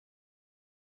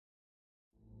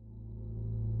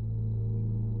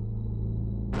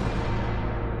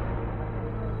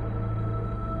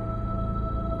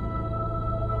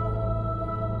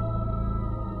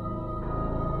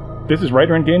This is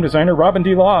writer and game designer Robin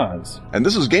D. Laws. And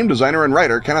this is game designer and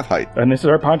writer Kenneth Hite. And this is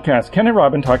our podcast, Ken and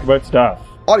Robin Talk About Stuff.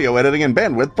 Audio editing and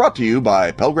bandwidth brought to you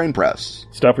by Pelgrane Press.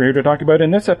 Stuff we're here to talk about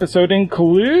in this episode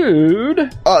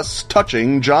include... us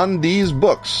touching John Dee's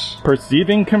books.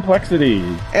 Perceiving Complexity.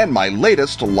 And my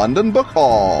latest London book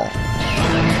haul.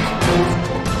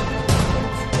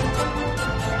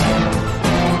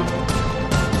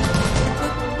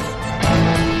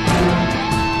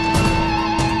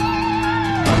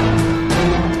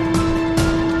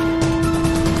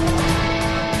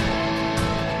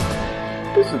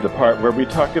 This is the part where we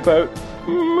talk about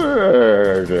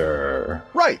murder.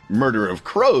 Right, Murder of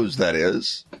Crows, that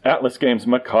is. Atlas Games'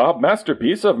 macabre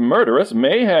masterpiece of murderous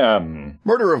mayhem.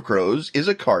 Murder of Crows is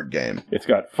a card game. It's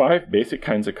got 5 basic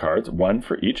kinds of cards, 1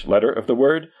 for each letter of the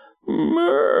word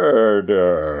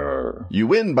murder. You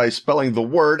win by spelling the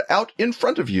word out in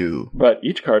front of you. But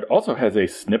each card also has a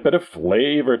snippet of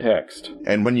flavor text.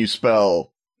 And when you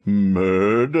spell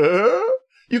murder,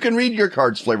 you can read your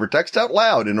card's flavor text out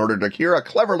loud in order to hear a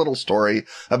clever little story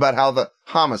about how the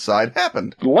homicide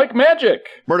happened. Like magic!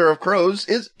 Murder of Crows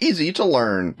is easy to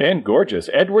learn. And gorgeous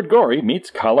Edward Gorey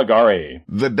meets Caligari.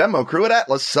 The demo crew at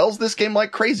Atlas sells this game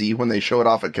like crazy when they show it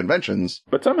off at conventions.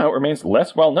 But somehow it remains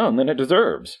less well known than it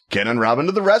deserves. Ken and Robin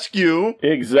to the rescue!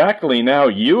 Exactly. Now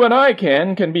you and I,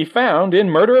 Ken, can be found in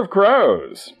Murder of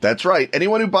Crows. That's right.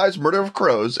 Anyone who buys Murder of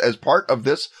Crows as part of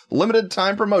this limited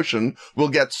time promotion will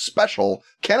get special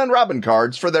Ken and Robin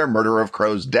cards for their Murder of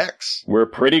Crows decks. We're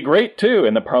pretty great, too.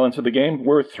 In the parlance of the game,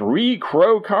 we're 3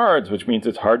 crow cards, which means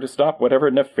it's hard to stop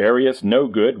whatever nefarious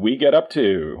no-good we get up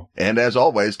to. And as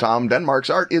always, Tom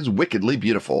Denmark's art is wickedly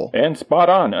beautiful. And spot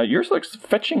on. Yours looks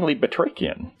fetchingly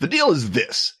Batrachian. The deal is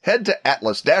this. Head to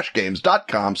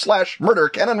atlas-games.com/murder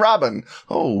Ken and Robin.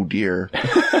 Oh, dear.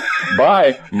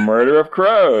 Buy Murder of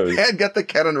Crows. And get the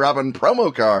Ken and Robin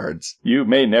promo cards. You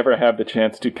may never have the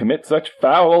chance to commit such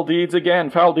foul deeds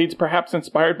again. Foul deeds perhaps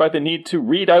inspired by the need to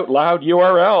read out loud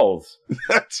URLs.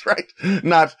 That's right.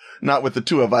 Not with the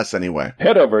two of us, anyway.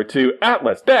 Head over to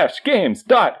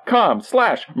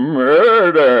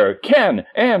atlas-games.com/murder Ken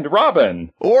and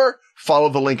Robin. Or follow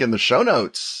the link in the show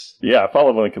notes. Yeah,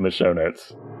 follow the link in the show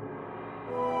notes.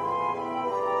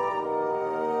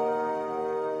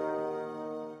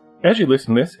 As you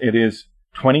listen to this, it is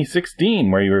 2016,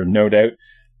 where you're no doubt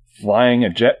flying a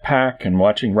jetpack and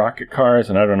watching rocket cars,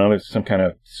 and I don't know, there's some kind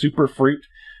of super fruit.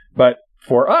 But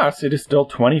for us, it is still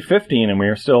 2015, and we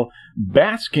are still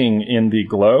basking in the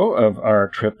glow of our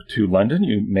trip to London.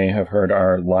 You may have heard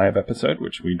our live episode,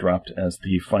 which we dropped as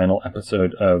the final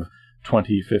episode of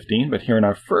 2015. But here in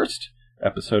our first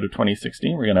episode of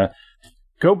 2016, we're going to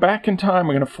go back in time.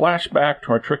 We're going to flash back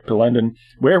to our trip to London,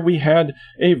 where we had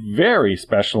a very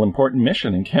special, important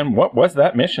mission. And Ken, what was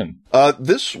that mission?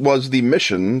 This was the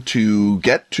mission to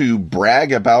get to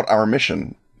brag about our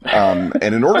mission. And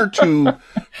in order to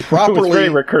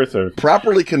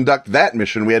properly conduct that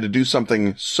mission, we had to do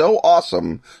something so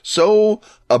awesome, so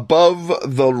above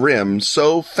the rim,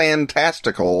 so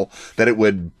fantastical that it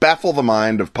would baffle the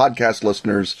mind of podcast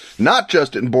listeners, not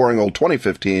just in boring old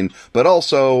 2015, but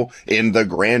also in the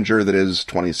grandeur that is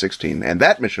 2016. And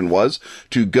that mission was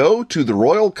to go to the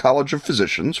Royal College of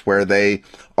Physicians, where they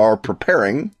are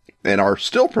preparing, and are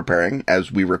still preparing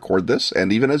as we record this,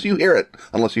 and even as you hear it,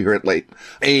 unless you hear it late,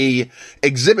 a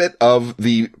exhibit of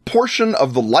the portion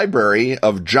of the library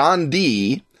of John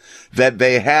Dee that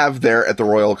they have there at the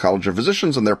Royal College of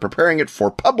Physicians, and they're preparing it for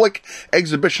public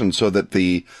exhibition so that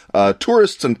the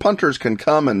tourists and punters can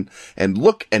come and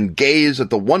look and gaze at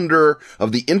the wonder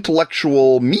of the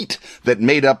intellectual meat that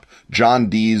made up John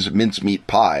Dee's mincemeat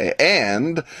pie.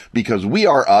 And because we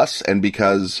are us, and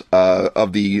because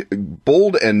of the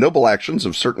bold and noble actions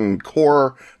of certain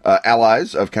core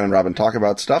allies of Ken and Robin Talk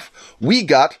About Stuff, we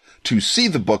got to see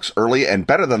the books early, and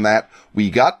better than that, we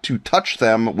got to touch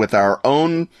them with our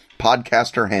own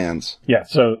podcaster hands. Yeah,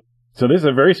 so this is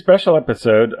a very special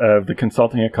episode of The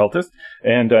Consulting Occultist,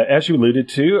 and as you alluded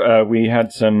to, we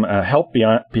had some help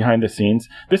behind the scenes.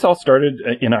 This all started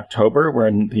in October,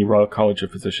 when the Royal College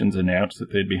of Physicians announced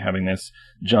that they'd be having this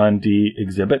John Dee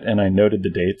exhibit, and I noted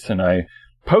the dates, and I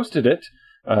posted it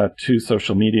to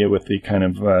social media with the kind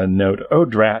of note, "Oh,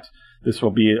 drat, this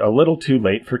will be a little too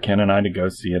late for Ken and I to go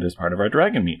see it as part of our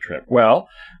Dragonmeet trip." Well,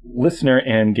 listener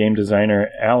and game designer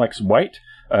Alex White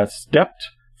stepped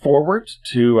forward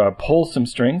to pull some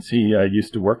strings. He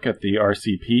used to work at the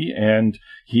RCP, and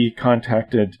he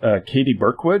contacted Katie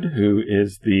Burkwood, who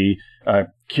is the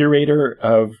curator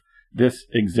of this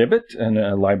exhibit and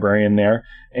a librarian there,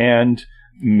 and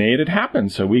made it happen.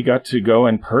 So we got to go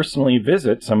and personally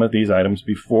visit some of these items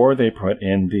before they put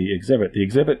in the exhibit. The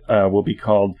exhibit will be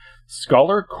called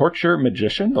Scholar, Courtier,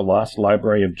 Magician, The Lost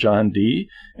Library of John Dee,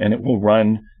 and it will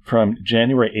run from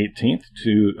January 18th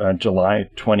to July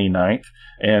 29th.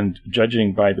 And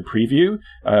judging by the preview,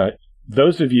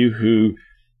 those of you who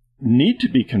need to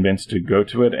be convinced to go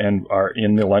to it and are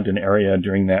in the London area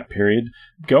during that period,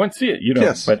 go and see it. You don't,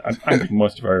 Yes. But I think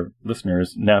most of our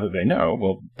listeners, now that they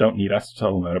know, don't need us to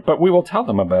tell them about it. But we will tell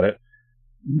them about it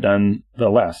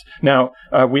nonetheless. Now,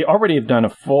 we already have done a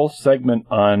full segment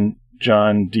on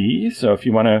John Dee. So if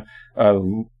you want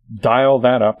to dial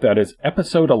that up, that is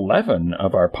episode 11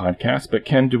 of our podcast. But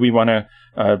Ken, do we want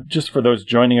to, just for those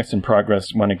joining us in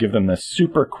progress, want to give them the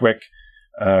super quick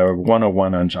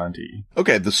 101 on John Dee?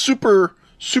 Okay, the super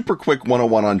quick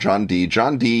 101 on John Dee.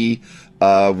 John Dee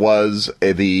was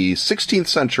the 16th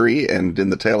century, and in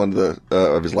the tail end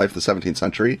of his life, the 17th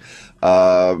century,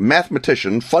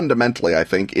 mathematician, fundamentally, I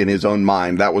think, in his own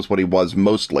mind. That was what he was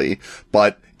mostly.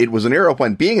 But it was an era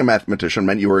when being a mathematician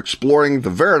meant you were exploring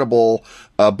the veritable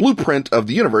blueprint of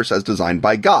the universe as designed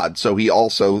by God. So he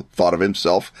also thought of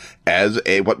himself as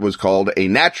what was called a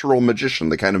natural magician,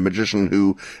 the kind of magician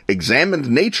who examined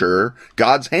nature,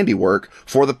 God's handiwork,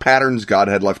 for the patterns God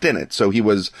had left in it. So he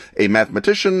was a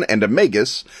mathematician and a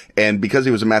magus, and because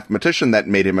he was a mathematician, that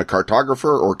made him a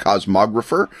cartographer or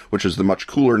cosmographer, which is the much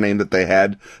cooler name that they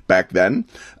had back then,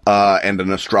 and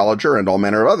an astrologer and all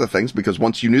manner of other things, because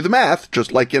once you knew the math,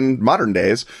 just like in modern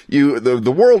days,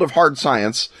 the world of hard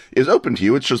science is open to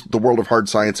you. It's just the world of hard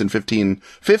science in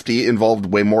 1550 involved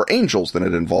way more angels than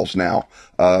it involves now,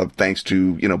 thanks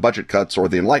to, budget cuts or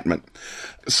the Enlightenment.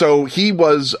 So he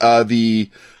was, to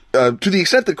the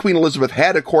extent that Queen Elizabeth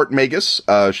had a court magus,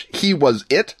 he was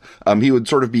it. He would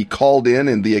sort of be called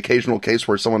in the occasional case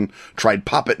where someone tried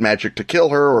puppet magic to kill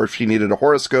her, or if she needed a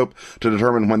horoscope to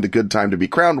determine when the good time to be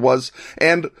crowned was.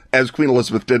 And as Queen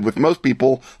Elizabeth did with most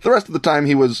people, the rest of the time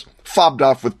he was fobbed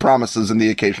off with promises and the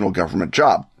occasional government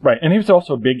job. Right, and he was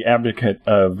also a big advocate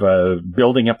of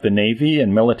building up the Navy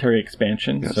and military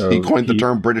expansion. Yes, so he coined the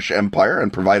term British Empire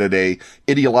and provided a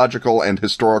ideological and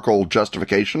historical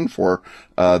justification for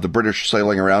the British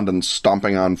sailing around and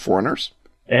stomping on foreigners.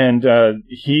 And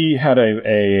he had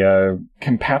a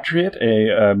compatriot,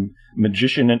 a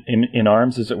magician in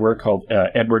arms, as it were, called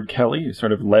Edward Kelly, who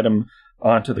sort of led him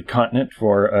onto the continent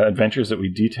for adventures that we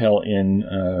detail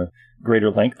in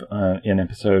greater length in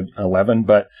episode 11.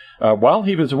 But while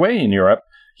he was away in Europe,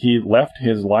 he left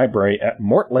his library at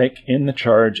Mortlake in the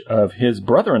charge of his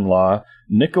brother-in-law,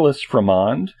 Nicholas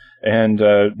Framond. And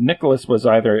Nicholas was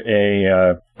either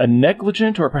a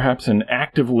negligent or perhaps an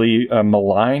actively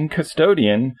malign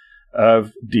custodian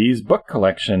of Dee's book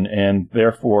collection, and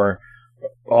therefore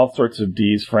all sorts of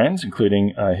Dee's friends,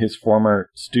 including his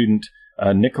former student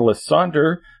Nicholas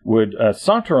Sonder, would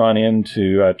saunter on in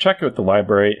to check out the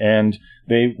library, and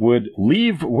they would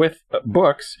leave with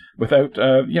books without,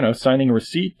 signing a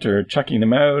receipt or checking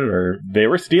them out, or they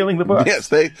were stealing the books. Yes,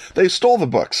 they stole the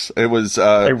books. It was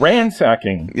a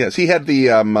ransacking. Yes, he had the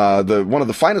one of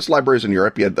the finest libraries in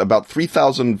Europe. He had about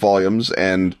 3,000 volumes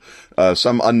and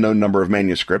some unknown number of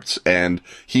manuscripts, and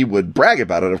he would brag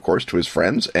about it, of course, to his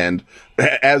friends. And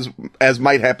as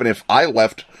might happen if I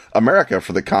left America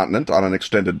for the continent on an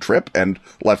extended trip and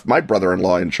left my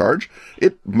brother-in-law in charge,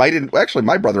 it might actually,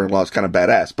 my brother-in-law is kind of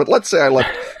badass, but let's say I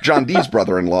left John Dee's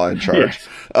brother-in-law in charge.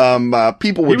 Yes.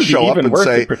 People would show up and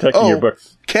say, your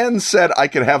books. Ken said I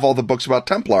could have all the books about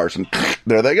Templars, and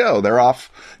there they go. They're off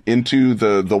into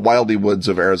the wildy woods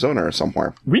of Arizona or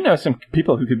somewhere. We know some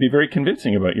people who could be very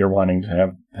convincing about your wanting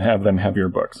to have them have your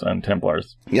books on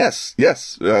Templars. Yes.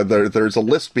 There's a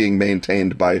list being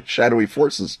maintained by shadowy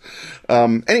forces.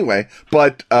 Anyway,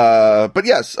 but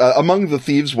yes, among the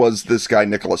thieves was this guy,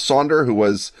 Nicholas Sonder, who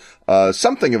was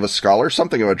something of a scholar,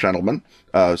 something of a gentleman,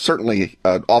 certainly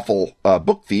an awful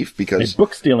book thief, because... A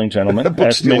book-stealing gentleman,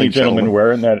 as many gentlemen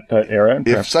were in that era. And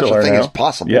if such a thing is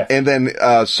possible. Yes. And then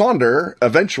Sonder,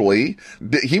 eventually,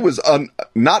 he was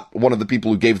not one of the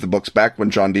people who gave the books back when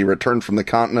John Dee returned from the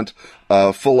continent,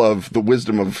 full of the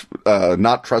wisdom of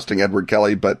not trusting Edward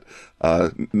Kelly, but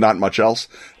not much else.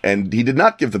 And he did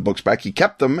not give the books back. He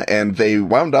kept them, and they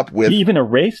wound up with... He even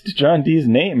erased John Dee's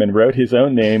name and wrote his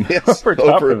own name over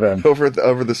top of them.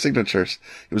 Over the signatures.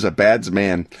 He was a bad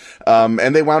man.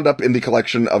 And they wound up in the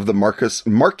collection of the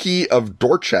Marquis of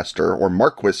Dorchester, or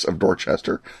Marquis of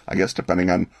Dorchester, I guess, depending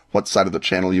on what side of the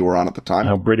channel you were on at the time.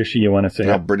 How Britishy you want to say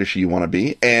How it. Britishy you want to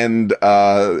be. And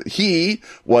he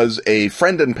was a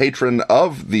friend and patron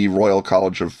of the Royal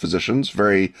College of Physicians,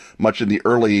 very much in the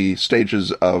early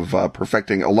stages of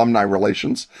perfecting alumni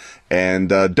relations, and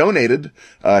donated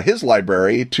his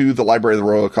library to the Library of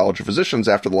the Royal College of Physicians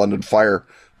after the London Fire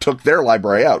took their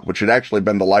library out, which had actually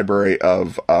been the library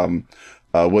of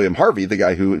William Harvey, the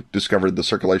guy who discovered the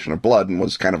circulation of blood and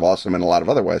was kind of awesome in a lot of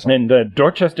other ways. And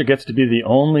Dorchester gets to be the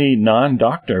only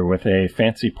non-doctor with a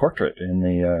fancy portrait in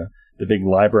the big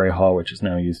library hall, which is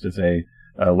now used as a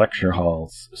lecture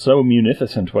hall. So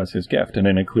munificent was his gift, and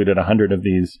it included 100 of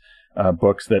these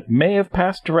books that may have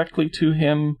passed directly to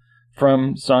him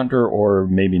from Sonder, or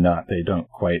maybe not. They don't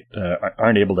quite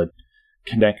aren't able to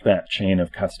connect that chain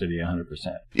of custody 100%.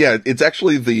 Yeah, it's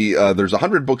actually there's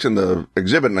 100 books in the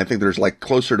exhibit, and I think there's like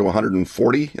closer to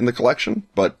 140 in the collection.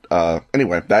 But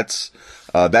anyway, that's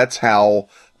how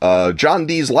John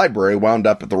Dee's library wound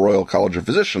up at the Royal College of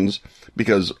Physicians,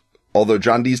 because although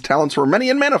John Dee's talents were many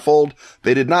and manifold,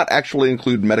 they did not actually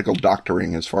include medical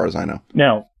doctoring, as far as I know.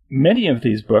 Now, many of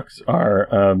these books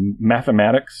are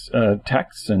mathematics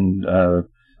texts and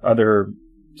other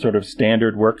sort of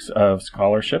standard works of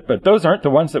scholarship, but those aren't the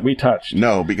ones that we touched.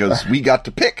 No, because we got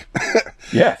to pick.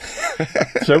 Yes.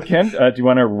 So, Ken, do you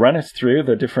want to run us through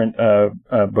the different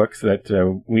books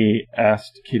that we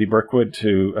asked Katie Birkwood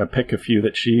to pick a few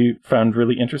that she found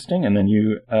really interesting, and then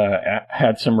you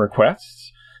had some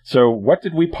requests? So what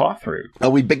did we paw through?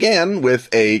 We began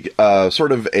with a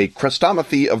sort of a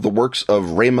chrestomathy of the works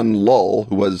of Raymond Lull,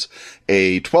 who was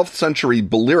a 12th century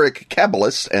Balearic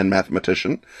Kabbalist and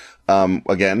mathematician.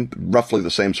 Again, roughly the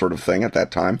same sort of thing at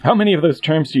that time. How many of those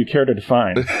terms do you care to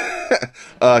define?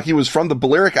 He was from the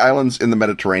Balearic Islands in the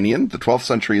Mediterranean. The 12th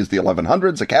century is the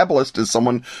 1100s. A Kabbalist is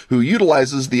someone who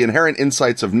utilizes the inherent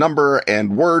insights of number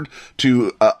and word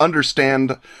to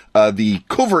understand the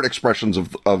covert expressions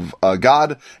of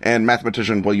God, and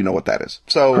mathematician, well, you know what that is.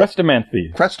 So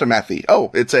Chrestomathy.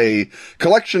 Oh, it's a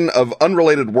collection of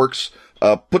unrelated works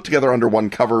put together under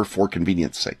one cover for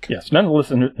convenience sake. Yes, none of the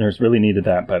listeners really needed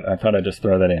that, but I thought I'd just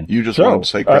throw that in. You just wanted to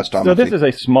say chrestomathy. So this is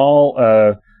a small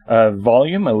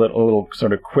volume, a little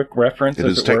sort of quick reference. It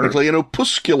is technically an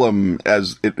opusculum,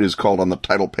 as it is called on the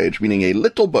title page, meaning a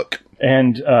little book.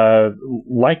 And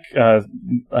like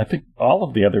I think all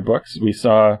of the other books, we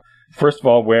saw, first of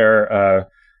all, where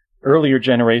earlier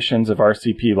generations of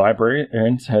RCP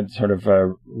librarians had sort of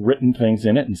written things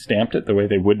in it and stamped it the way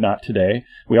they would not today.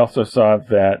 We also saw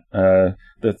that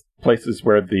the places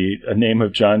where the name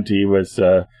of John Dee was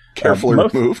carefully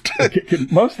removed,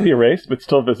 mostly erased, but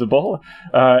still visible.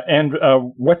 And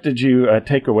what did you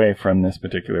take away from this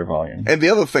particular volume? And the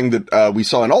other thing that we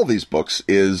saw in all these books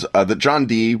is that John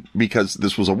Dee, because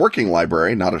this was a working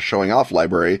library, not a showing-off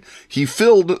library, he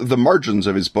filled the margins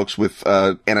of his books with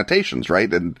annotations,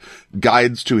 right? And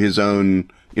guides to his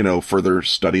own, further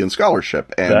study and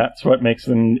scholarship. And that's what makes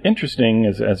them interesting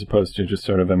as opposed to just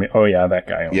sort of, oh yeah, that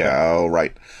guy. Okay. Yeah, oh,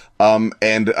 right. And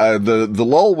the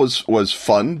lull was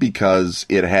fun because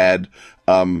it had,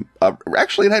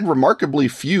 actually it had remarkably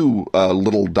few,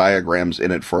 little diagrams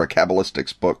in it for a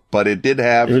Kabbalistics book, but it did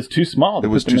have. It was too small. It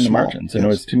was too small. Margins, and it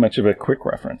was too much of a quick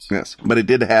reference. Yes. But it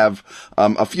did have,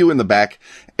 a few in the back,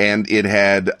 and it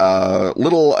had,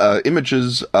 little,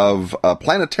 images of,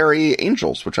 planetary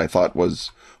angels, which I thought was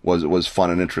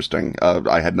fun and interesting.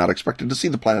 I had not expected to see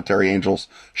the planetary angels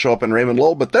show up in Raymond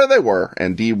Lull, but there they were.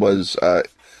 And Dee was, what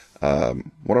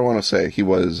do I want to say? He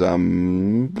was,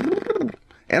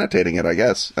 annotating it, I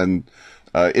guess, and,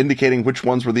 indicating which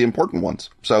ones were the important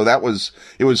ones. So it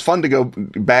was fun to go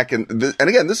back and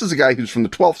again, this is a guy who's from the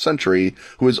 12th century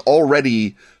who is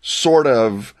already sort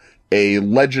of a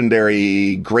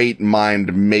legendary great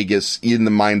mind magus in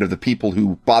the mind of the people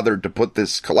who bothered to put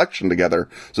this collection together.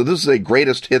 So this is a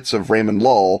greatest hits of Raymond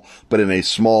Lull, but in a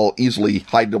small, easily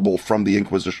hideable from the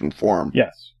Inquisition form.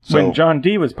 Yes. So, when John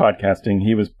Dee was podcasting,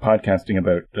 he was podcasting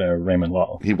about Raymond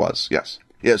Lull. He was, yes.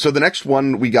 Yeah, so the next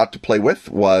one we got to play with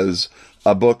was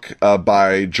a book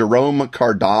by Jerome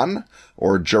Cardon,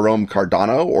 or Jerome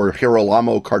Cardano, or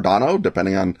Girolamo Cardano,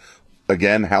 depending on,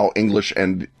 again, how English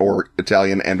and or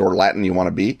Italian and or Latin you want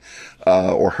to be,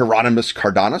 or Hieronymus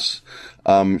Cardanus.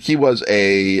 He was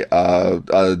a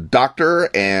doctor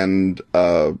and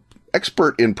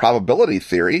expert in probability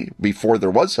theory before there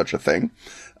was such a thing,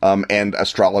 and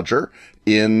astrologer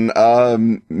in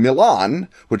Milan,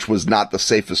 which was not the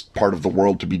safest part of the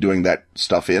world to be doing that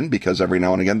stuff in, because every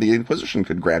now and again the Inquisition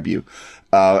could grab you.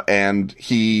 And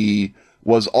he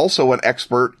was also an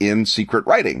expert in secret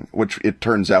writing, which it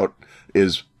turns out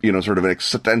is, sort of an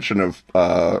extension of,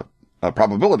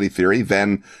 probability theory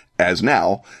then as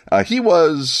now. He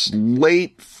was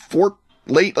late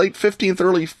 15th,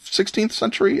 early 16th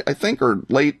century, I think, or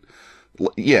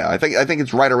I think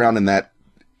it's right around in that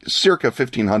circa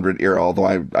 1500 era, although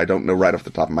I don't know right off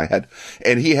the top of my head.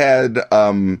 And he had,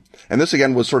 and this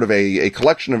again was sort of a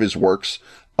collection of his works.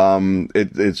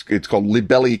 It's called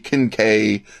Libelli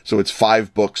Quinque, so it's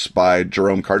 5 books by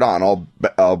Jerome Cardan, all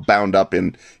bound up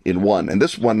in one. And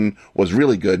this one was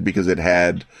really good because it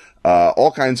had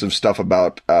all kinds of stuff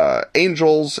about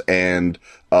angels and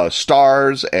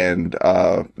stars and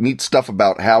neat stuff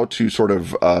about how to sort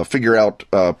of figure out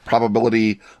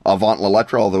probability avant la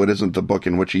lettre, although it isn't the book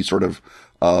in which he sort of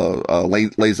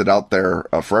lays it out there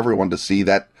for everyone to see.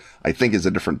 That I think is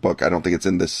a different book. I don't think it's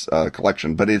in this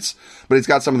collection, but it's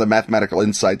got some of the mathematical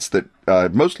insights that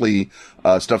mostly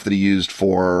stuff that he used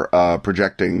for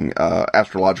projecting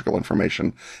astrological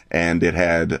information, and it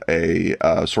had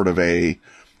a sort of a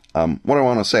what do I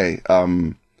want to say?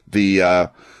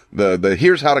 The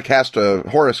Here's How to Cast a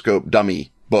Horoscope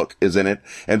dummy book is in it.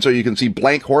 And so you can see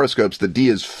blank horoscopes that Dee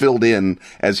has filled in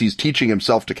as he's teaching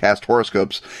himself to cast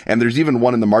horoscopes. And there's even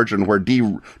one in the margin where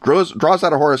Dee draws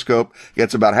out a horoscope,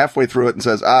 gets about halfway through it and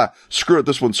says, screw it,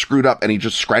 this one's screwed up. And he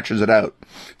just scratches it out.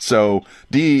 So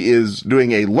Dee is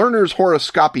doing a learner's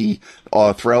horoscopy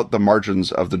throughout the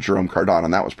margins of the Jerome Cardan,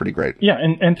 and that was pretty great. Yeah,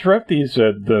 and throughout these,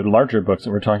 the larger books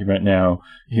that we're talking about now,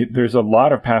 there's a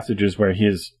lot of passages where he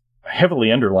has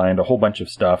heavily underlined a whole bunch of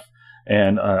stuff,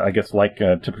 and I guess like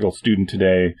a typical student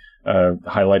today,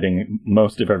 highlighting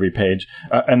most of every page.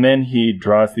 And then he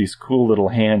draws these cool little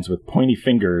hands with pointy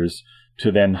fingers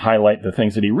to then highlight the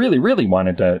things that he really, really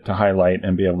wanted to highlight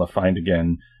and be able to find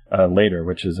again later,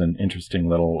 which is an interesting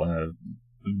little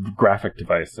graphic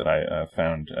device that I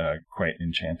found quite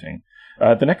enchanting.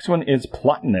 The next one is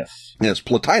Plotinus. Yes,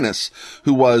 Plotinus,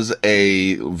 who was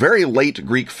a very late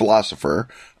Greek philosopher,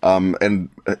 and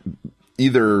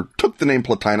either took the name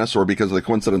Plotinus or because of the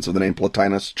coincidence of the name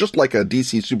Plotinus, just like a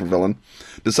DC supervillain,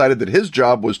 decided that his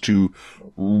job was to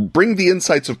bring the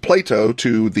insights of Plato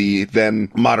to the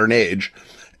then modern age.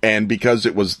 And because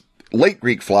it was late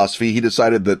Greek philosophy, he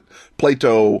decided that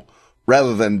Plato,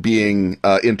 rather than being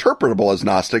interpretable as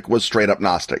Gnostic, was straight up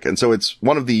Gnostic. And so it's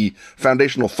one of the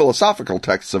foundational philosophical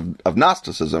texts of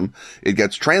Gnosticism. It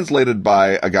gets translated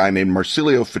by a guy named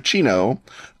Marsilio Ficino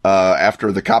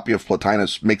after the copy of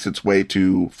Plotinus makes its way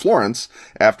to Florence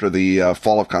after the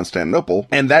fall of Constantinople.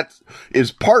 And that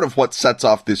is part of what sets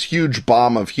off this huge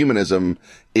bomb of humanism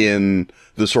in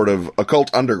the sort of occult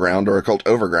underground, or occult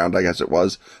overground, I guess it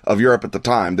was, of Europe at the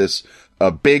time. This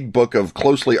a big book of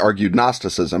closely argued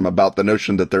Gnosticism about the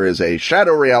notion that there is a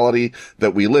shadow reality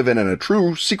that we live in and a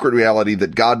true secret reality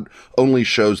that God only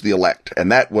shows the elect.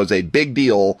 And that was a big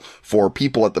deal for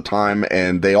people at the time,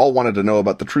 and they all wanted to know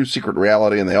about the true secret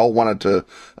reality, and they all wanted to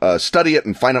study it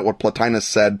and find out what Plotinus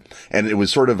said. And it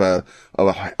was sort of a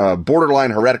borderline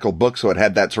heretical book, so it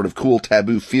had that sort of cool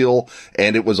taboo feel,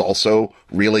 and it was also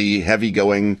really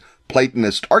heavy-going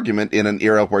Platonist argument in an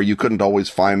era where you couldn't always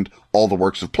find all the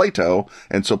works of Plato.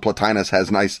 And so Plotinus has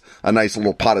a nice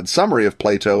little potted summary of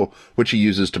Plato, which he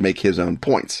uses to make his own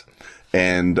points.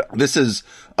 And this is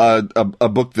a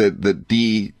book that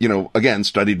Dee, again,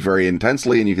 studied very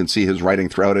intensely, and you can see his writing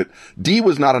throughout it. Dee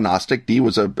was not a Gnostic. Dee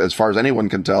was, as far as anyone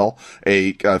can tell,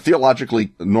 a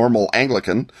theologically normal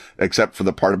Anglican, except for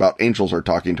the part about angels are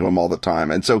talking to him all the time.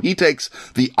 And so he takes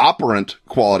the operant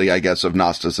quality, I guess, of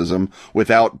Gnosticism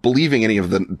without believing any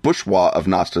of the bourgeois of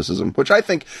Gnosticism, which I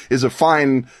think is a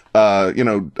fine,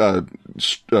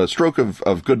 stroke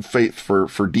of good faith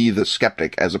for Dee the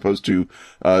skeptic, as opposed to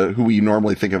who we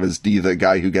normally think of as Dee the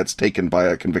guy who gets taken by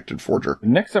a convicted forger.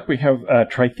 Next up, we have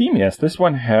Trithemius. This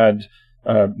one had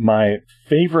my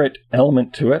favorite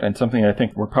element to it, and something I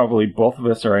think we're probably both of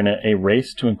us are in a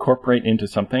race to incorporate into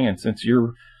something. And since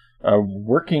you're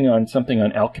working on something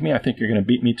on alchemy, I think you're going to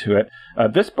beat me to it.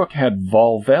 This book had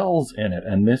volvels in it,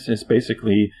 and this is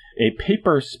basically a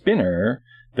paper spinner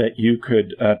that you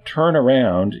could turn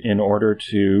around in order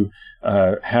to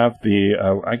have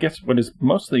the, I guess, what is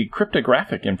mostly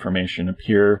cryptographic information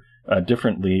appear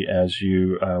differently as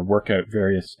you work out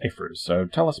various ciphers. So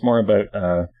tell us more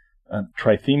about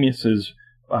Trithemius's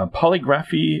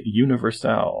Polygraphie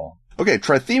Universelle. Okay,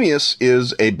 Trithemius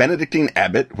is a Benedictine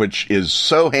abbot, which is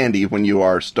so handy when you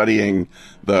are studying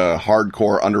the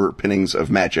hardcore underpinnings of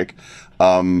magic.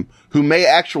 who may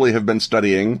actually have been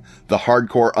studying the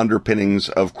hardcore underpinnings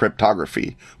of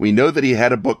cryptography. We know that he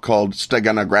had a book called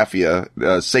Steganographia,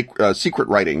 Secret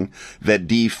Writing, that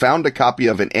Dee found a copy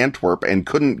of in Antwerp and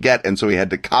couldn't get, and so he had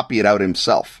to copy it out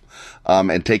himself,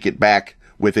 and take it back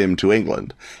with him to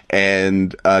England.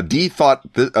 And Dee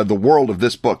thought the world of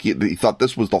this book. He thought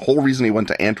this was the whole reason he went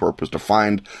to Antwerp, was to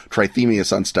find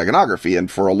Trithemius on steganography. And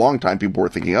for a long time, people were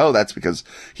thinking, oh, that's because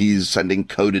he's sending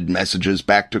coded messages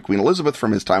back to Queen Elizabeth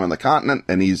from his time on the continent.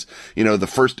 And he's, the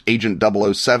first Agent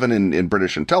 007 in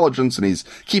British intelligence. And he's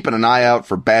keeping an eye out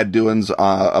for bad doings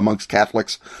amongst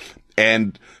Catholics.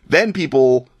 And then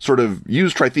people sort of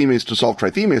use Trithemius to solve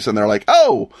Trithemius. And they're like,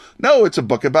 oh, no, it's a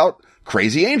book about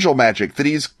crazy angel magic that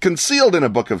he's concealed in a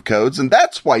book of codes, and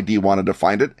that's why Dee wanted to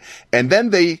find it. And then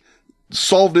they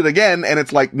solved it again, and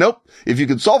it's like, nope, if you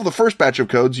could solve the first batch of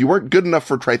codes, you weren't good enough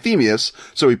for Trithemius,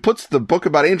 so he puts the book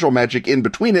about angel magic in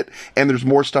between it, and there's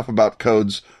more stuff about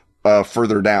codes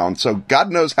further down. So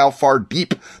God knows how far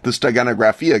deep the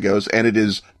Steganographia goes, and it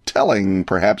is telling,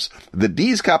 perhaps, that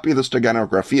Dee's copy of the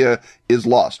Steganographia is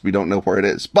lost. We don't know where it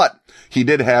is. But he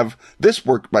did have this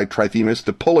work by Trithemius,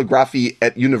 the Polygraphie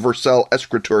et Universelle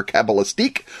Escriture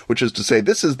Kabbalistique, which is to say,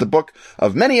 this is the book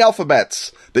of many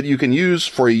alphabets that you can use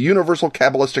for a universal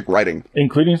Kabbalistic writing.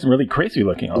 Including some really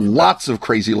crazy-looking alphabets. Lots of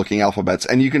crazy-looking alphabets.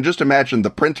 And you can just imagine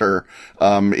the printer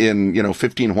in,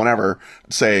 15 whenever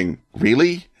saying,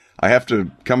 really? I have to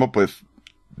come up with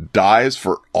dies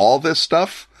for all this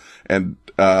stuff? And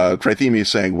Trithemius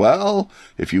saying, well,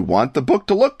 if you want the book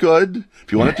to look good,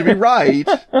 if you want it to be right,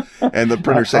 and the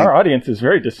printer saying, our audience is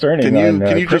very discerning.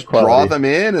 Can you just draw them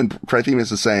in? And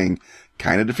Trithemius is saying,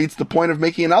 kind of defeats the point of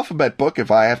making an alphabet book if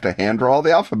I have to hand draw all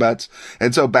the alphabets.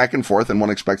 And so back and forth, and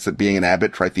one expects that being an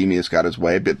abbot, Trithemius got his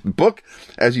way. But the book,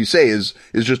 as you say, is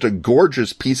just a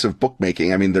gorgeous piece of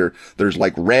bookmaking. I mean, there's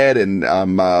like red and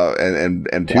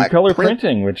black two-color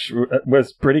printing, which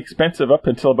was pretty expensive up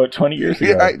until about 20 years ago.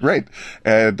 Yeah, right.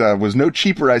 And was no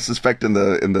cheaper, I suspect, in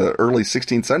the early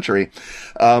 16th century.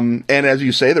 And as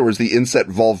you say, there was the inset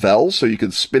volvels, so you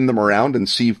could spin them around and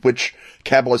see which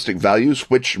Kabbalistic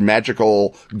values, which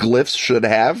magical glyphs should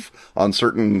have on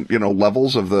certain,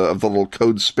 levels of the little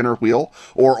code spinner wheel.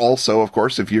 Or also, of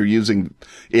course, if you're using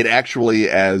it actually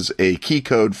as a key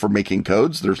code for making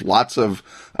codes, there's lots of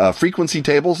frequency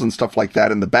tables and stuff like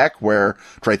that in the back where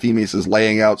Trithemius is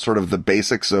laying out sort of the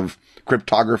basics of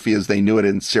cryptography as they knew it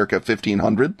in circa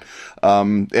 1500.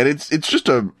 And it's just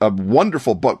a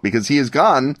wonderful book because he has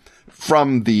gone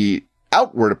from the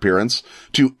outward appearance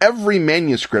to every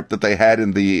manuscript that they had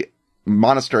in the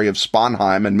monastery of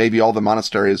Sponheim and maybe all the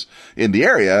monasteries in the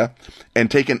area, and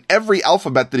taken every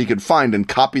alphabet that he could find and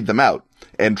copied them out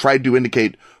and tried to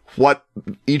indicate what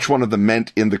each one of them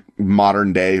meant in the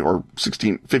modern day or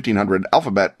 1500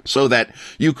 alphabet, so that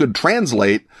you could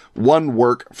translate one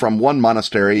work from one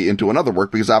monastery into another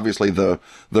work, because obviously the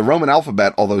Roman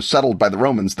alphabet, although settled by the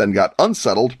Romans, then got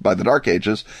unsettled by the Dark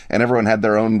Ages, and everyone had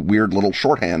their own weird little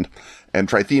shorthand. And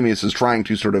Trithemius is trying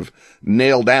to sort of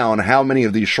nail down how many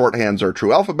of these shorthands are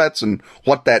true alphabets and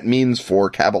what that means for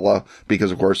Kabbalah,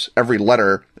 because of course every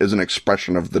letter is an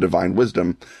expression of the divine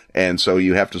wisdom. And so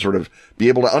you have to sort of be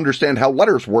able to understand how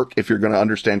letters work if you're going to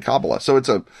understand Kabbalah. So it's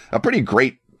a pretty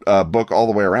great book all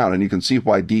the way around, and you can see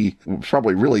why Dee was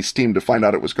probably really steamed to find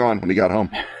out it was gone when he got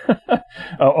home.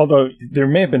 Although there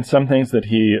may have been some things that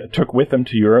he took with him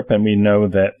to Europe, and we know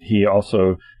that he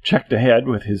also checked ahead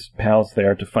with his pals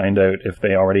there to find out if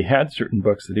they already had certain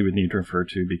books that he would need to refer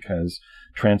to, because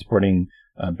transporting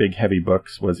big, heavy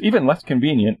books was even less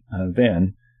convenient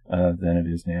then than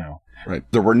it is now. Right.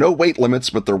 There were no weight limits,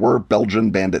 but there were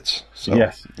Belgian bandits. So,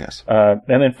 yes. And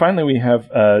then finally we have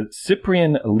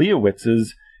Cyprian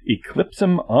Leowitz's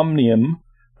Eclipsum Omnium,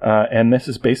 and this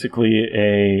is basically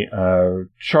a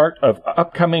chart of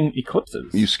upcoming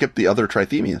eclipses. You skipped the other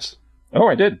Trithemius. Oh,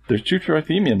 I did. There's two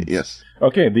Trithemians. Yes.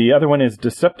 Okay, the other one is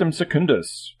Deceptum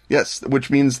Secundus. Yes, which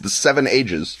means the 7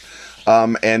 ages.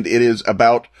 And it is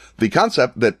about the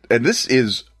concept that, and this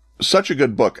is such a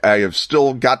good book, I have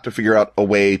still got to figure out a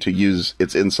way to use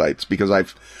its insights, because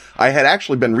I had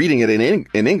actually been reading it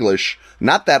in English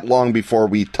not that long before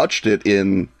we touched it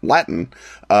in Latin.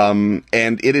 And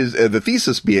it is the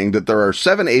thesis being that there are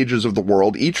 7 ages of the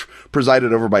world, each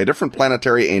presided over by a different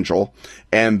planetary angel,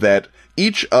 and that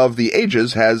each of the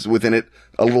ages has within it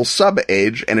a little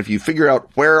sub-age, and if you figure out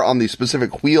where on the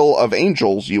specific wheel of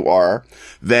angels you are,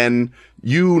 then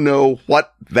you know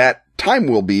what that time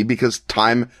will be, because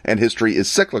time and history is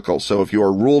cyclical. So if you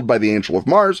are ruled by the angel of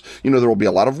Mars, there will be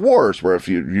a lot of wars, where if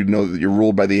you know that you're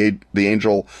ruled by the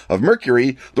angel of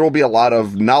Mercury, there will be a lot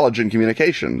of knowledge and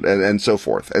communication and so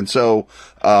forth. And so,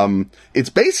 it's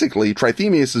basically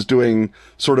Trithemius is doing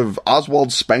sort of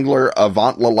Oswald Spengler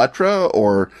avant la lettre,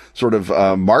 or sort of,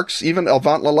 Marx even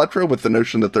avant la lettre, with the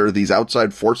notion that there are these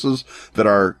outside forces that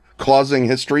are causing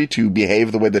history to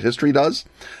behave the way that history does.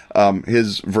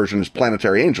 His version is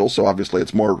Planetary Angel, so obviously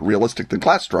it's more realistic than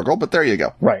class struggle, but there you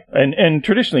go. Right. And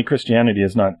traditionally Christianity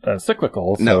is not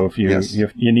cyclical, so no, if you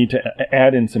need to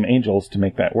add in some angels to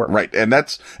make that work. Right. And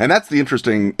that's the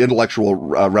interesting intellectual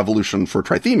revolution for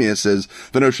Trithemius, is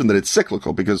the notion that it's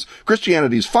cyclical, because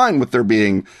Christianity is fine with there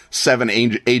being 7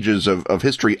 ages of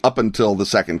history up until the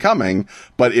second coming,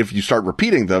 but if you start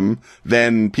repeating them,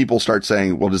 then people start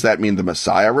saying, well, does that mean the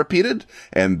Messiah repeated?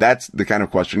 And that's the kind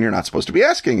of question you're not supposed to be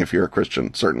asking if you're a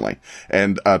Christian, certainly.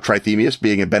 And Trithemius,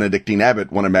 being a Benedictine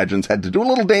abbot, one imagines, had to do a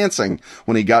little dancing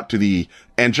when he got to the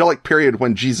angelic period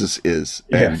when Jesus is.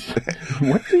 Yes.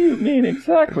 What do you mean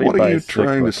exactly what by are you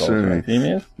trying to say?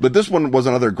 Trithemius? But this one was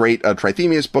another great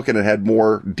Trithemius book, and it had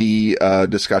more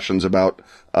discussions about,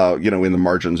 in the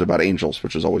margins about angels,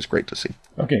 which is always great to see.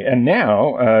 Okay, and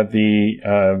now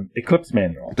the Eclipse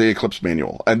Manual. The Eclipse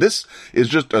Manual. And this is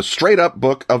just a straight-up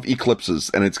book of eclipses,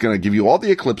 and it's going to give you all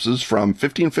the eclipses from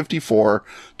 1554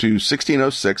 to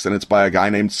 1606, and it's by a guy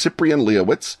named Cyprian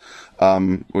Leowitz,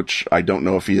 which I don't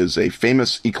know if he is a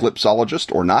famous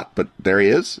eclipsologist or not, but there he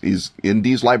is. He's in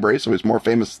Dee's library, so he's more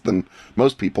famous than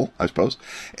most people, I suppose.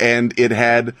 And it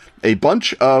had a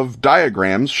bunch of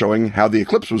diagrams showing how the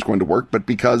eclipse was going to work, but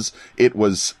because it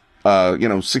was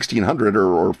 1600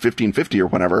 or 1550 or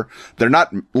whenever, they're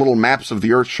not little maps of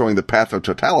the Earth showing the path of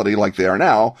totality like they are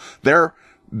now. They're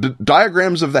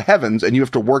diagrams of the heavens, and you have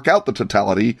to work out the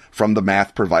totality from the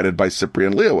math provided by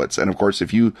Cyprian Leowitz. And of course,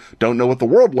 if you don't know what the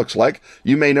world looks like,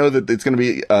 you may know that it's going to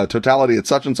be totality at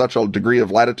such and such a degree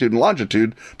of latitude and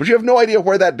longitude, but you have no idea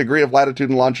where that degree of latitude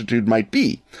and longitude might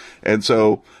be. And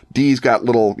so Dee's got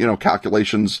little,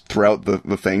 calculations throughout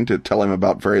the thing to tell him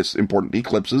about various important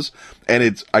eclipses. And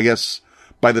it's, I guess,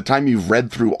 by the time you've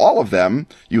read through all of them,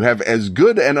 you have as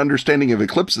good an understanding of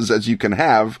eclipses as you can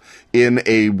have in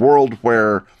a world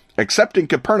where accepting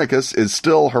Copernicus is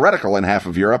still heretical in half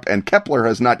of Europe, and Kepler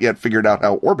has not yet figured out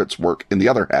how orbits work in the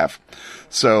other half.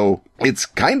 So it's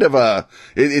kind of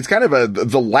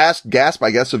the last gasp,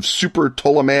 I guess, of super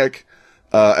Ptolemaic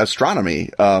astronomy.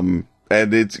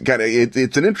 And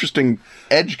it's an interesting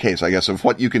edge case, I guess, of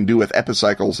what you can do with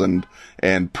epicycles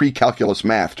and pre-calculus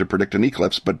math to predict an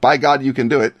eclipse. But by God, you can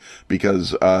do it,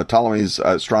 because Ptolemy's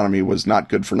astronomy was not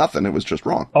good for nothing. It was just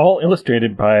wrong. All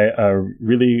illustrated by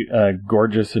really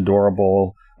gorgeous,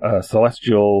 adorable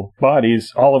celestial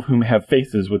bodies, all of whom have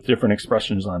faces with different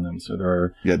expressions on them. So there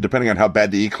are... Yeah, depending on how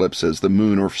bad the eclipse is, the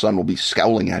moon or sun will be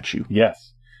scowling at you. Yes.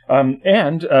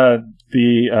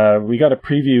 We got a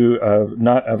preview of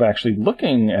not of actually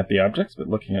looking at the objects, but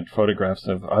looking at photographs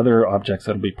of other objects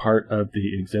that'll be part of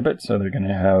the exhibit. So they're going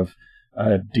to have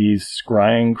Dee's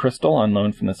scrying crystal on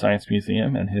loan from the Science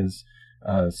Museum, and his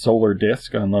solar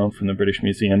disk on loan from the British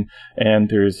Museum. And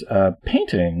there's a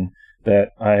painting that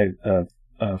I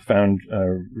found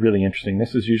really interesting.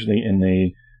 This is usually in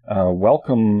the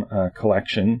Wellcome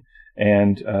collection,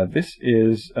 and this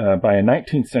is by a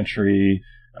 19th century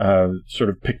sort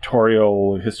of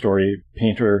pictorial history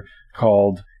painter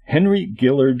called Henry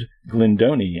Gillard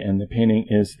Glendoni, and the painting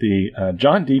is the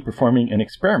John Dee performing an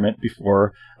experiment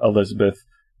before Elizabeth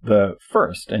I,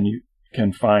 and you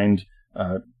can find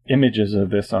images of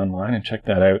this online and check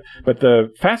that out. But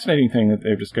the fascinating thing that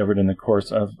they've discovered in the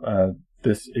course of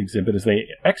this exhibit is they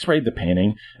x-rayed the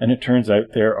painting, and it turns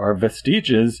out there are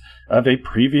vestiges of a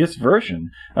previous version.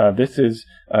 This is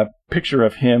a picture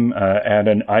of him at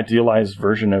an idealized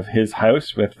version of his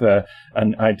house with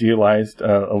an idealized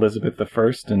Elizabeth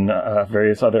I and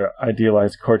various other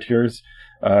idealized courtiers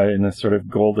in this sort of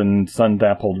golden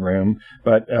sun-dappled room.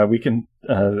 But we can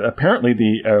apparently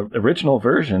the original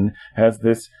version has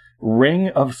this ring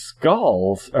of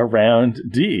skulls around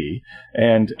Dee,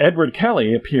 and Edward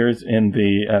Kelly appears in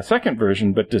the second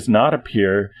version, but does not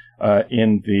appear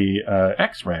in the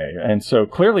X-ray. And so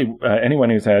clearly,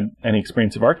 anyone who's had any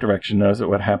experience of art direction knows that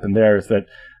what happened there is that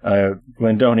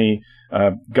Glendoni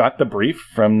got the brief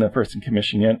from the person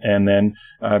commissioning it, and then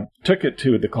took it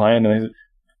to the client, and they said,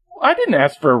 I didn't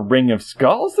ask for a ring of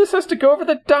skulls. This has to go over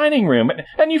the dining room.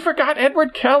 And you forgot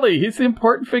Edward Kelly. He's the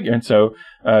important figure. And so,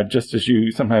 just as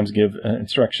you sometimes give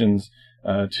instructions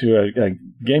to a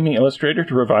gaming illustrator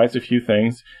to revise a few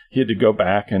things, he had to go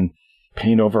back and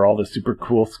paint over all the super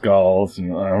cool skulls.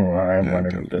 And I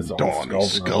wondered if there's all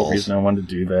skulls. The whole reason I wanted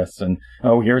to do this. And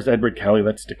here's Edward Kelly.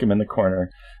 Let's stick him in the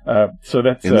corner. So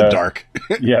that's in the dark.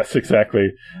 Yes,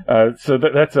 exactly. So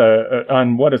that's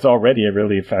on what is already a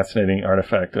really fascinating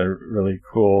artifact. A really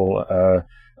cool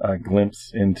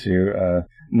glimpse into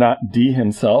not Dee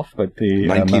himself, but the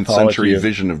 19th century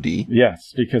vision of Dee.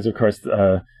 Yes, because of course,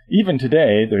 even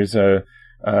today, there's a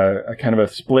kind of a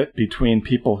split between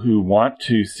people who want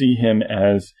to see him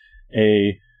as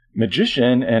a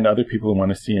magician and other people who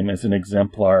want to see him as an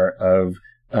exemplar of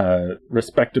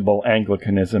respectable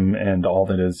Anglicanism and all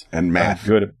that is and math.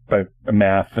 Good about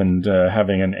math and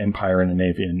having an empire and a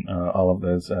navy and all of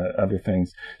those other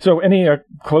things. So any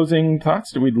closing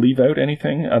thoughts? Do we leave out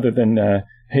anything other than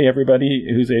hey, everybody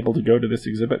who's able to go to this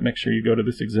exhibit, make sure you go to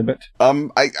this exhibit?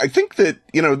 I think that,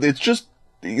 it's just,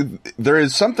 there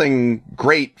is something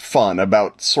great fun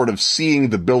about sort of seeing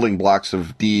the building blocks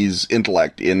of Dee's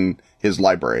intellect in his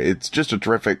library. It's just a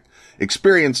terrific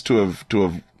experience to have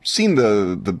seen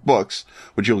the books,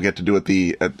 which you'll get to do at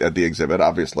the exhibit,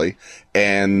 obviously.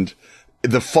 And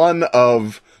the fun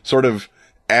of sort of,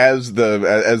 as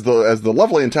the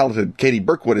lovely and talented Katie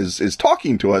Birkwood is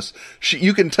talking to us,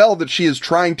 you can tell that she is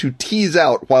trying to tease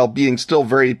out, while being still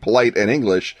very polite and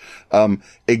English,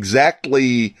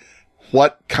 exactly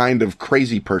what kind of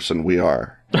crazy person we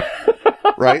are.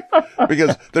 Right?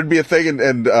 Because there'd be a thing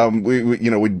and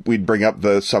we'd bring up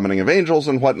the summoning of angels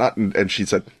and whatnot. And she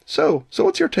said, so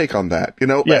what's your take on that?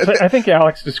 Yes, I think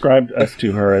Alex described us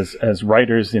to her as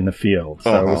writers in the field.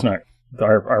 So it was not,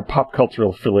 our pop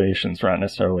cultural affiliations were not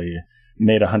necessarily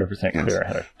made 100% clear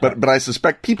ahead of time. But I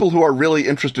suspect people who are really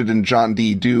interested in John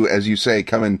Dee do, as you say,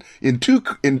 come in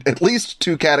at least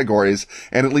two categories,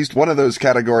 and at least one of those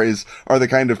categories are the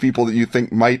kind of people that you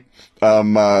think might,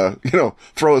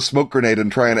 throw a smoke grenade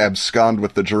and try and abscond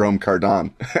with the Jerome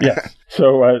Cardin. Yes.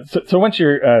 So once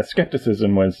your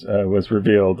skepticism was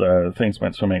revealed, things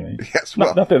went swimmingly. Yes,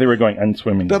 well, not that they were going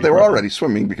unswimmingly. No, they were already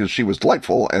swimming because she was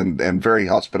delightful and very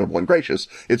hospitable and gracious.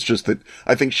 It's just that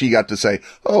I think she got to say,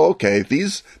 "Oh, okay,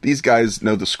 these guys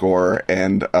know the score,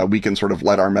 and we can sort of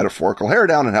let our metaphorical hair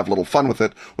down and have a little fun with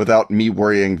it without me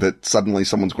worrying that suddenly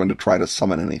someone's going to try to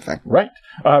summon anything." Right.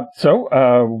 So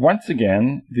once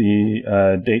again,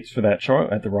 the dates for that show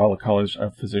at the Royal College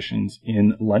of Physicians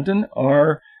in London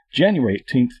are January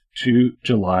 18th to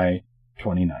July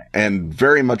 29th. And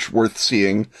very much worth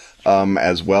seeing,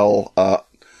 as well.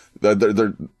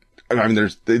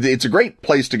 It's a great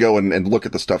place to go and look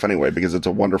at the stuff anyway, because it's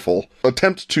a wonderful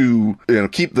attempt to,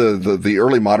 keep the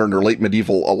early modern or late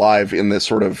medieval alive in this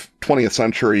sort of 20th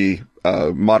century,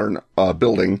 modern,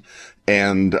 building.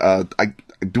 And,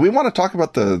 do we want to talk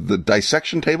about the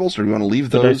dissection tables, or do we want to leave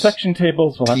those? The dissection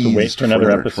tables, we'll have to wait for another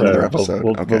episode.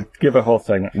 We'll give a whole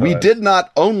segment. We did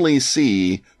not only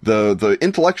see the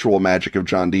intellectual magic of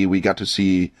John Dee, we got to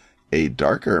see a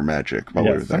darker magic while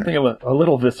we were there. Something a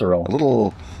little visceral. A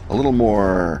little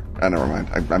more, never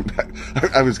mind.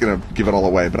 I was going to give it all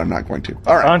away, but I'm not going to.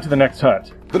 All right. On to the next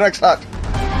hut. The next hut.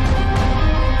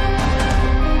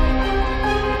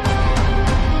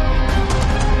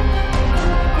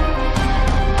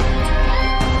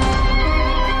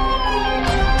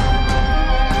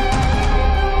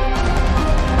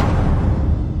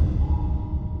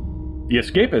 The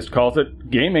Escapist calls it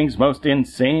gaming's most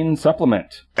insane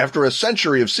supplement. After a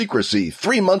century of secrecy,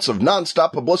 3 months of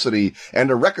non-stop publicity,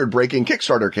 and a record-breaking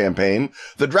Kickstarter campaign,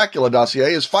 the Dracula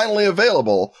dossier is finally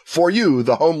available for you,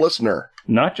 the home listener.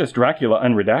 Not just Dracula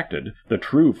Unredacted, the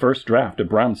true first draft of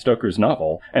Bram Stoker's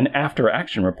novel, an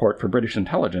after-action report for British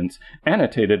intelligence,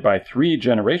 annotated by 3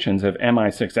 generations of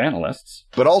MI6 analysts,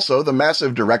 but also the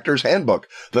massive director's handbook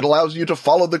that allows you to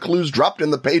follow the clues dropped in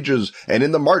the pages and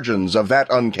in the margins of that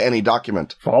uncanny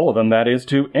document. Follow them, that is,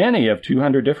 to any of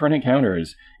 200 different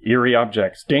encounters, eerie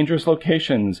objects, dangerous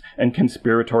locations, and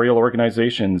conspiratorial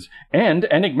organizations, and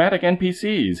enigmatic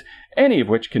NPCs, any of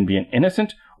which can be an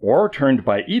innocent or turned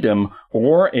by Edom,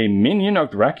 or a minion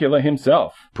of Dracula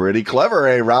himself. Pretty clever,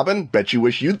 eh, Robin? Bet you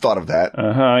wish you'd thought of that.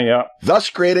 Yeah. Thus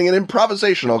creating an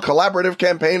improvisational, collaborative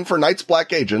campaign for Night's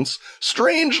Black Agents,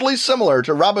 strangely similar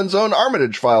to Robin's own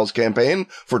Armitage Files campaign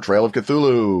for Trail of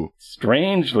Cthulhu.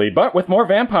 Strangely, but with more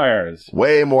vampires.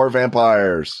 Way more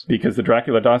vampires. Because the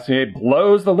Dracula dossier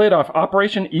blows the lid off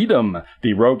Operation Edom,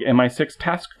 the rogue MI6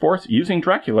 task force using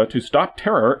Dracula to stop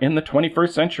terror in the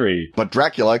 21st century. But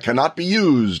Dracula cannot be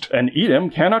used. And Edom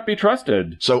cannot be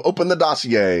trusted. So open the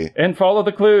dossier. And follow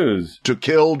the clues. To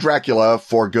kill Dracula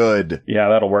for good. Yeah,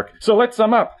 that'll work. So let's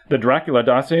sum up. The Dracula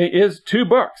dossier is 2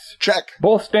 books. Check.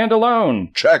 Both stand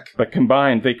alone. Check. But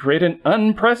combined, they create an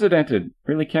unprecedented,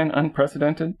 really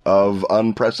unprecedented? Of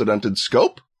unprecedented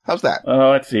scope? How's that?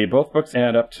 Let's see. Both books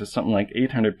add up to something like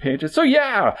 800 pages. So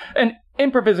yeah, an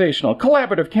improvisational,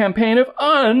 collaborative campaign of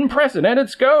unprecedented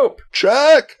scope.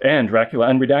 Check! And Dracula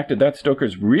Unredacted, that's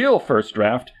Stoker's real first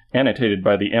draft, annotated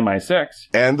by the MI6.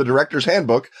 And the Director's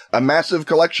Handbook, a massive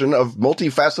collection of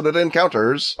multifaceted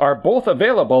encounters, are both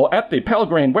available at the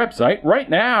Pelgrane website right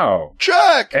now.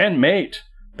 Check! And mate,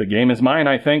 the game is mine,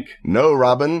 I think. No,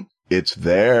 Robin, it's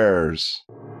theirs.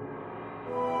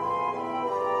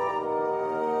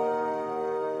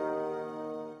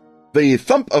 The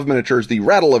thump of miniatures, the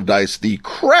rattle of dice, the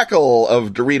crackle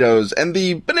of Doritos, and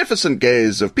the beneficent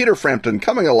gaze of Peter Frampton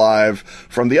coming alive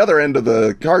from the other end of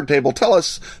the card table tell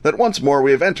us that once more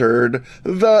we have entered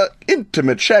the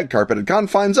intimate shag-carpeted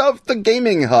confines of the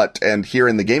Gaming Hut. And here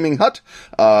in the Gaming Hut,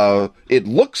 it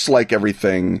looks like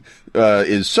everything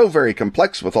is so very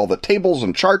complex with all the tables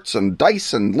and charts and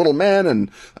dice and little men and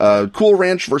Cool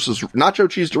Ranch versus Nacho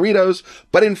Cheese Doritos.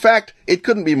 But in fact, it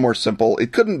couldn't be more simple.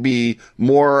 It couldn't be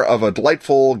more of a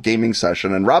delightful gaming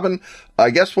session. And Robin, I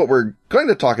guess what we're going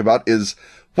to talk about is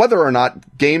whether or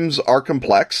not games are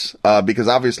complex, because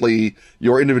obviously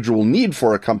your individual need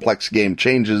for a complex game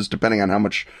changes depending on how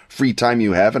much free time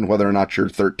you have and whether or not you're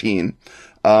 13.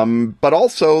 But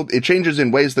also it changes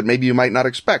in ways that maybe you might not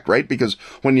expect, right? Because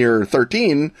when you're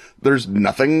 13, there's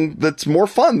nothing that's more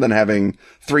fun than having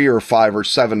 3 or 5 or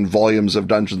 7 volumes of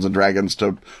Dungeons and Dragons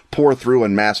to pour through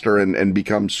and master and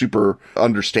become super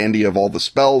understandy of all the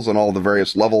spells and all the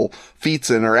various level feats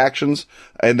and interactions.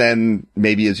 And then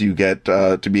maybe as you get,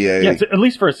 to be yes, at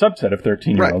least for a subset of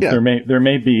 13-year-olds, right, yeah. there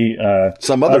may be,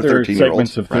 some other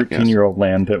 13-year-olds, segments of 13-year-old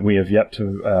land that we have yet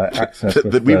to, access.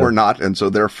 that we were not, and so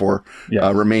therefore,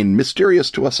 yes. Remain mysterious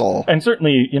to us all. And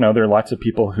certainly, there are lots of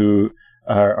people who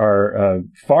are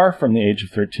far from the age of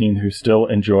 13 who still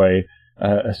enjoy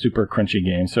a super crunchy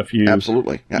game. So if you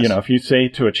absolutely, yes. If you say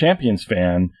to a Champions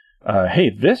fan, hey,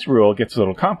 this rule gets a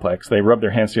little complex, they rub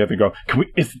their hands together and go,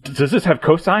 does this have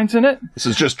cosines in it? This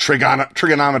is just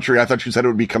trigonometry. I thought you said it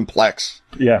would be complex.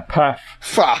 Yeah, puff.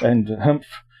 And humph.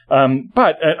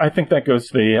 But I think that goes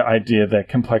to the idea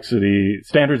that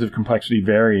standards of complexity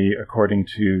vary according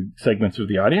to segments of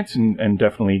the audience, and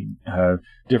definitely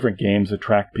different games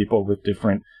attract people with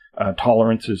different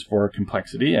tolerances for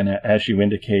complexity. And as you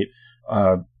indicate,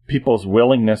 people's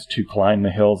willingness to climb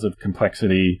the hills of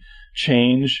complexity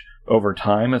change over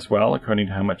time as well, according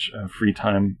to how much free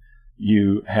time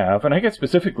you have. And I guess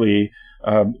specifically,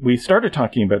 we started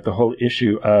talking about the whole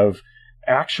issue of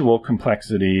actual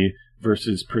complexity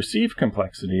versus perceived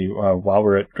complexity while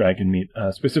we're at Dragonmeet,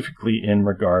 specifically in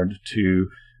regard to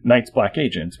Night's Black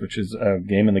Agents, which is a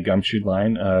game in the Gumshoe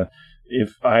line.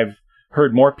 If I've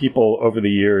heard more people over the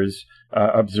years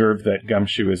observe that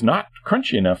Gumshoe is not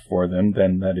crunchy enough for them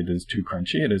than that it is too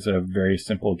crunchy. It is a very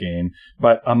simple game.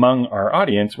 But among our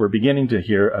audience, we're beginning to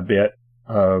hear a bit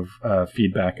of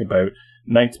feedback about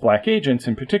Night's Black Agents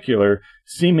in particular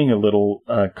seeming a little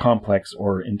complex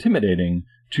or intimidating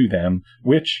to them,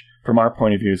 which from our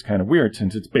point of view is kind of weird,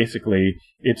 since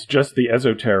it's just the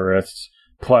Esoterrorists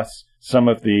plus some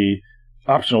of the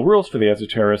optional rules for the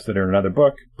Esoterrorists that are in another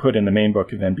book put in the main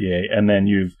book of NBA, and then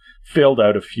you've filled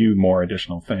out a few more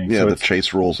additional things. Yeah, so the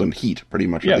chase rules and heat, pretty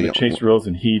much. Yeah, the chase rules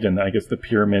and heat, and I guess the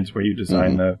pyramids where you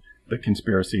design the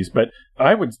conspiracies. But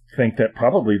I would think that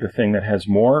probably the thing that has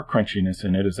more crunchiness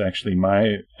in it is actually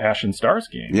my Ashen Stars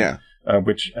game. Yeah.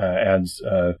 Which adds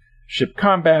ship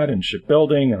combat and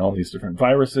shipbuilding and all these different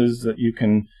viruses that you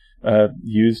can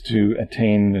use to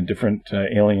attain different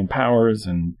alien powers.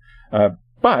 And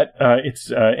but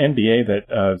it's NBA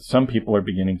that some people are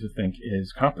beginning to think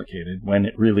is complicated when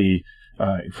it really,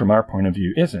 from our point of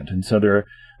view, isn't. And so there are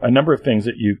a number of things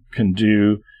that you can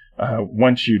do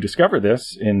once you discover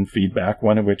this in feedback,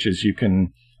 one of which is you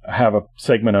can have a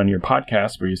segment on your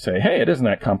podcast where you say, hey, it isn't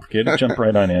that complicated. Jump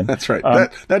right on in. That's right.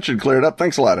 That should clear it up.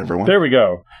 Thanks a lot, everyone. There we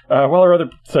go. While our other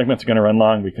segments are going to run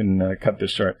long, we can cut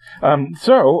this short.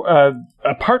 So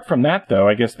apart from that, though,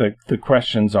 I guess the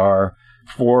questions are,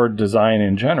 for design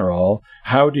in general,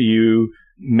 how do you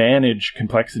manage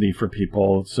complexity for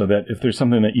people so that if there's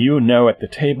something that at the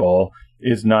table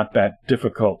is not that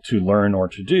difficult to learn or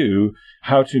to do,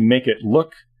 how to make it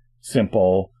look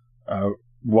simple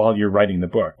while you're writing the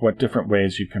book, what different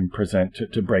ways you can present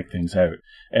to break things out.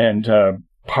 And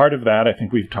part of that, I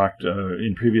think we've talked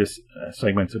in previous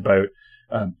segments about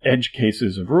edge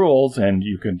cases of rules, and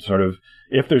you can sort of,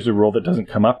 if there's a rule that doesn't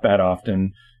come up that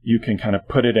often, you can kind of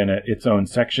put it in its own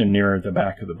section near the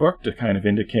back of the book to kind of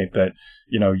indicate that,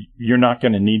 you're not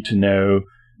going to need to know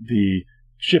the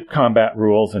ship combat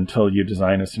rules until you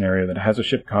design a scenario that has a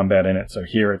ship combat in it. So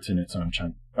here it's in its own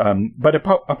chunk. But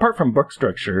apart from book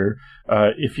structure,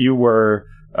 if you were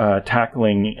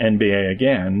tackling NBA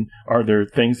again, are there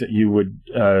things that you would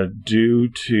do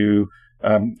to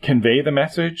convey the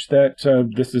message that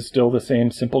this is still the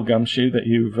same simple gumshoe that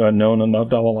you've known and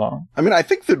loved all along? I mean, I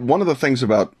think that one of the things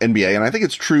about NBA, and I think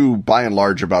it's true by and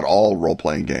large about all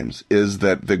role-playing games, is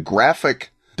that the graphic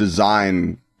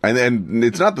design, and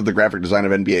it's not that the graphic design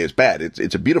of NBA is bad.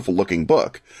 It's a beautiful looking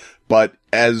book, but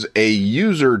as a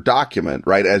user document,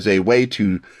 right, as a way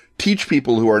to teach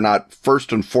people who are not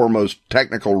first and foremost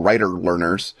technical writer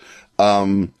learners,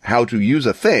 how to use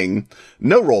a thing,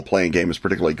 no role-playing game is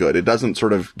particularly good. It doesn't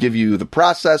sort of give you the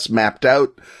process mapped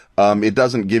out. It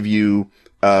doesn't give you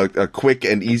a quick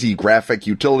and easy graphic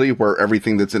utility where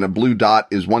everything that's in a blue dot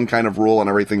is one kind of rule and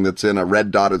everything that's in a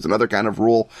red dot is another kind of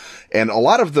rule. And a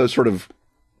lot of the sort of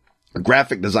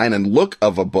graphic design and look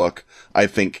of a book, I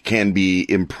think, can be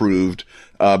improved.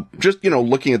 Just,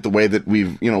 looking at the way that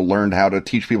we've, learned how to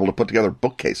teach people to put together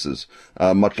bookcases,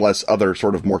 much less other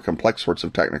sort of more complex sorts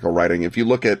of technical writing. If you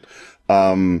look at,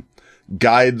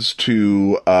 guides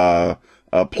to,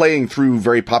 playing through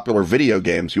very popular video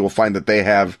games, you will find that they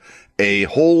have a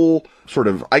whole sort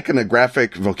of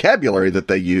iconographic vocabulary that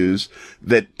they use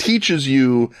that teaches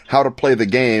you how to play the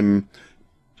game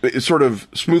sort of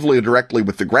smoothly and directly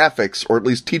with the graphics, or at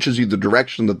least teaches you the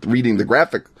direction that reading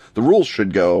the rules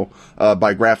should go,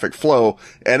 by graphic flow.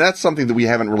 And that's something that we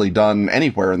haven't really done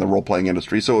anywhere in the role-playing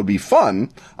industry. So it would be fun,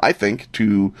 I think,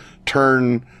 to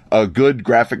turn a good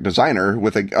graphic designer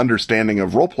with an understanding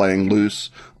of role-playing loose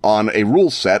on a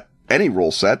rule set, any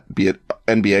rule set, be it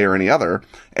NBA or any other,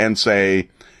 and say,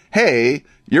 hey,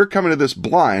 you're coming to this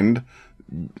blind,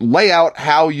 lay out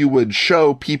how you would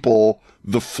show people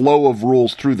the flow of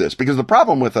rules through this. Because the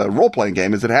problem with a role-playing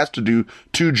game is it has to do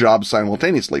two jobs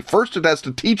simultaneously. First, it has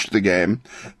to teach the game.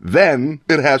 Then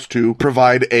it has to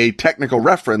provide a technical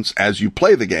reference as you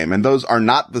play the game. And those are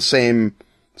not the same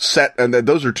set, and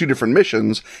those are two different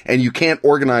missions, and you can't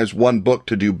organize one book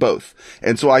to do both.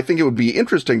 And so I think it would be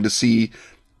interesting to see,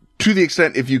 to the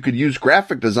extent if you could use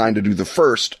graphic design to do the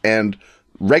first and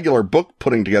regular book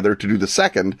putting together to do the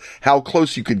second, how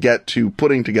close you could get to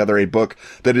putting together a book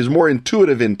that is more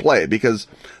intuitive in play. Because,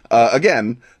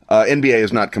 NBA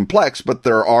is not complex, but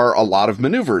there are a lot of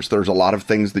maneuvers. There's a lot of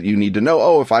things that you need to know.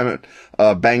 Oh, if I'm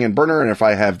a bang and burner, and if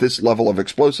I have this level of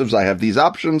explosives, I have these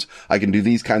options. I can do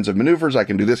these kinds of maneuvers. I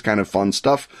can do this kind of fun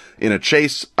stuff. In a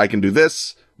chase, I can do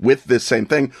this with this same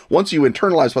thing. Once you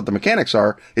internalize what the mechanics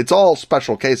are, it's all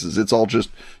special cases. It's all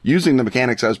just using the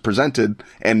mechanics as presented,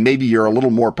 and maybe you're a little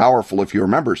more powerful if you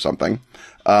remember something,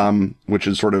 which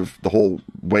is sort of the whole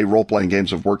way role-playing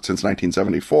games have worked since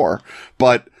 1974.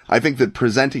 But I think that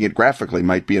presenting it graphically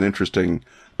might be an interesting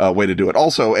way to do it.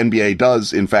 Also, NBA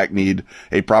does, in fact, need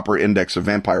a proper index of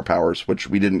vampire powers, which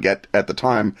we didn't get at the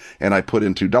time, and I put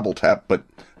into Double Tap, but,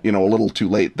 a little too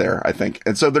late there, I think.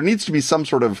 And so there needs to be some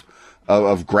sort of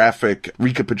graphic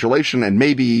recapitulation, and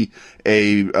maybe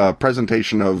a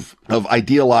presentation of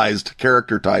idealized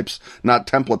character types, not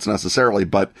templates necessarily,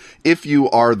 but if you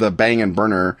are the bang and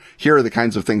burner, here are the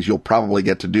kinds of things you'll probably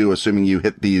get to do, assuming you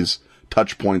hit these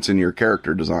touch points in your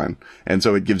character design. And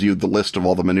so it gives you the list of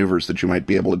all the maneuvers that you might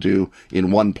be able to do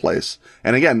in one place.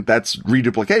 And again, that's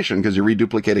reduplication because you're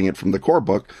reduplicating it from the core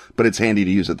book, but it's handy to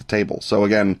use at the table. So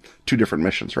again, two different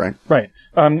missions, right? Right.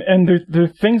 And there are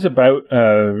things about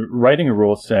writing a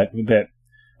rule set that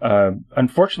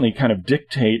unfortunately kind of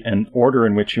dictate an order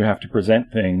in which you have to present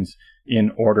things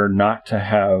in order not to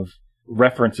have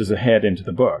references ahead into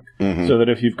the book. Mm-hmm. So that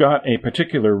if you've got a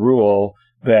particular rule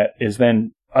that is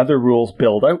then other rules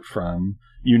build out from,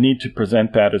 you need to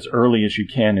present that as early as you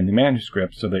can in the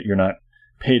manuscript so that you're not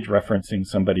page referencing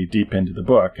somebody deep into the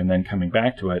book and then coming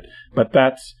back to it. But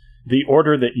that's the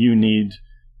order that you need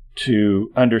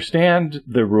to understand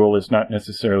the rule is not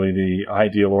necessarily the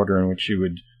ideal order in which you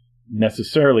would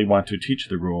necessarily want to teach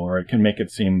the rule, or it can make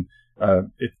it seem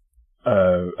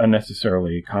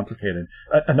unnecessarily complicated.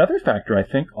 Another factor, I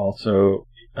think, also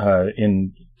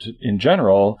in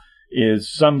general,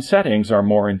 is some settings are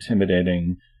more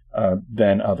intimidating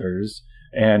than others.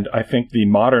 And I think the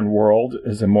modern world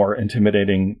is a more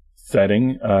intimidating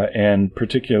setting, and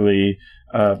particularly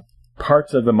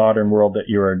parts of the modern world that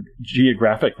you are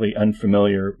geographically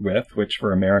unfamiliar with, which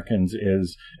for Americans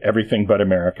is everything but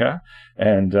America.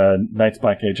 And Night's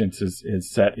Black Agents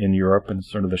is set in Europe and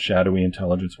sort of the shadowy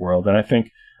intelligence world. And I think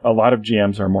a lot of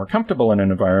GMs are more comfortable in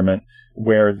an environment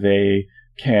where they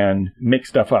can make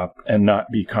stuff up and not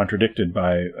be contradicted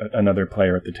by another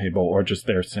player at the table or just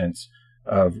their sense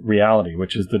of reality,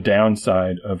 which is the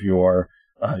downside of your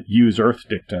use Earth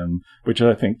dictum, which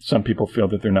I think some people feel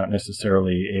that they're not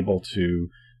necessarily able to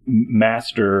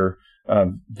master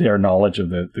their knowledge of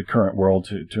the current world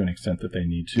to an extent that they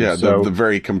need to. Yeah, so, the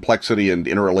very complexity and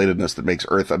interrelatedness that makes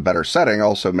Earth a better setting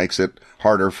also makes it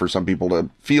harder for some people to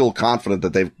feel confident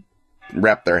that they've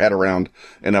wrapped their head around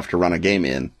enough to run a game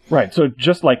in. Right. So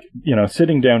just like,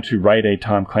 sitting down to write a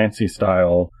Tom Clancy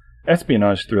style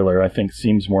espionage thriller, I think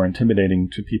seems more intimidating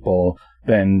to people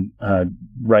than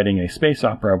writing a space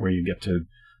opera where you get to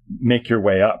make your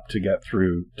way up to get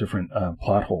through different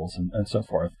plot holes and so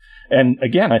forth. And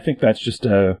again, I think that's just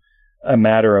a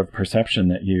matter of perception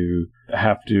that you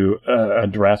have to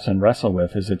address and wrestle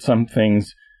with, is that some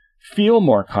things feel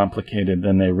more complicated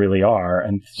than they really are,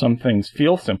 and some things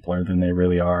feel simpler than they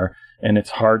really are. And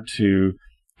it's hard to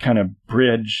kind of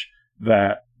bridge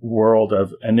that world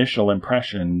of initial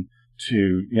impression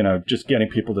to, just getting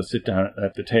people to sit down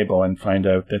at the table and find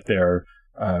out that their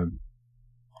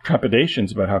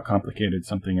trepidations about how complicated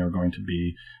something are going to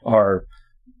be are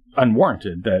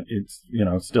unwarranted, that it's,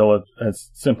 still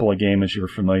as simple a game as you're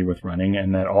familiar with running,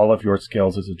 and that all of your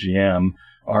skills as a GM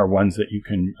are ones that you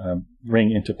can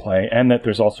bring into play, and that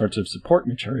there's all sorts of support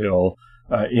material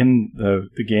in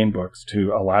the game books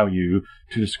to allow you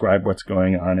to describe what's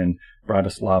going on in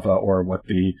Bratislava, or what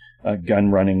the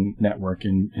gun running network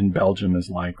in Belgium is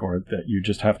like, or that you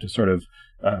just have to sort of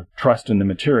trust in the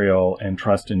material and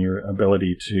trust in your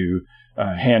ability to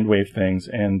hand wave things,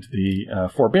 and the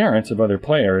forbearance of other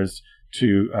players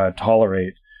to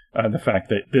tolerate the fact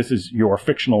that this is your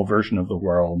fictional version of the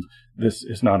world. This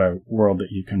is not a world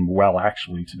that you can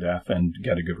actually to death and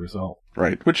get a good result.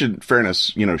 Right. Which, in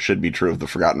fairness, should be true of the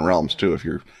Forgotten Realms, too. If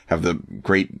you have the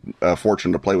great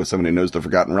fortune to play with somebody who knows the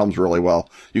Forgotten Realms really well,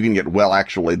 you can get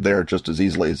actually there just as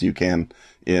easily as you can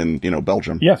in,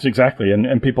 Belgium. Yes, exactly.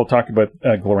 And people talk about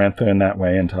Glorantha in that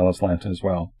way, and Talislanta as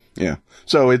well. Yeah.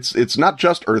 So it's not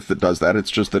just Earth that does that.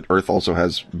 It's just that Earth also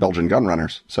has Belgian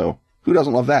gunrunners. So who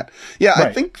doesn't love that? Yeah, right.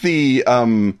 I think the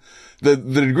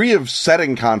degree of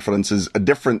setting confidence is a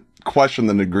different question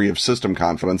than the degree of system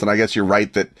confidence. And I guess you're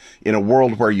right that in a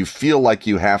world where you feel like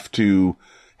you have to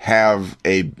have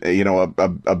a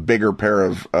bigger pair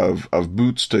of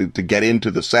boots to get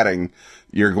into the setting,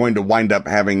 you're going to wind up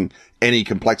having any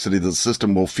complexity of the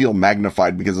system will feel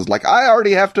magnified, because it's like, I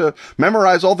already have to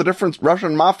memorize all the different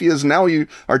Russian mafias. Now you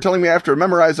are telling me I have to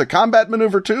memorize a combat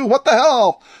maneuver too? What the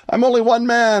hell? I'm only one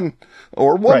man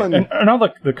or woman. Right. And all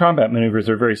the combat maneuvers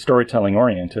are very storytelling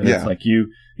oriented. Yeah. It's like you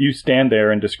stand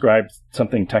there and describe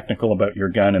something technical about your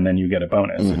gun, and then you get a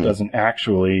bonus. Mm-hmm. It doesn't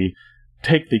actually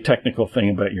take the technical thing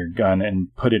about your gun and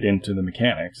put it into the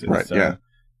mechanics. It's, yeah.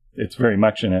 It's very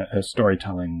much in a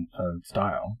storytelling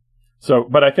style. So,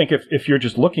 but I think if you're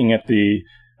just looking at the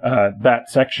that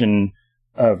section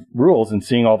of rules and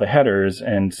seeing all the headers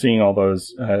and seeing all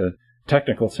those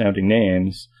technical sounding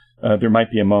names, there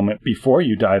might be a moment before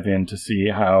you dive in to see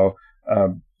how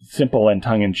simple and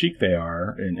tongue-in-cheek they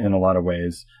are in a lot of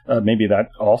ways. Maybe that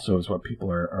also is what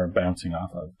people are bouncing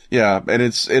off of. Yeah, and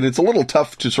it's a little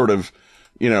tough to sort of,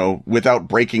 without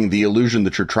breaking the illusion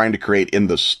that you're trying to create in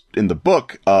the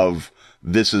book of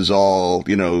this is all,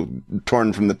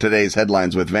 torn from today's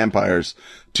headlines with vampires,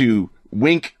 to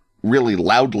wink really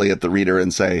loudly at the reader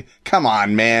and say, come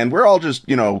on, man, we're all just,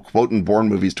 quoting Bourne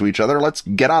movies to each other. Let's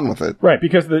get on with it. Right,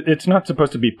 because it's not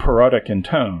supposed to be parodic in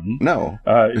tone. No.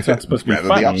 It's not supposed to be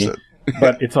funny. The opposite.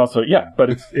 But it's also, but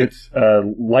it's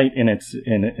light in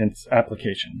its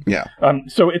application. Yeah.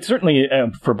 So it's certainly,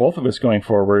 for both of us going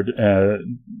forward,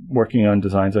 working on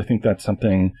designs, I think that's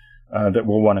something that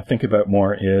we'll want to think about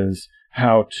more, is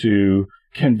how to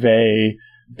convey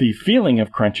the feeling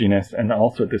of crunchiness, and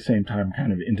also at the same time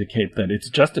kind of indicate that it's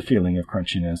just a feeling of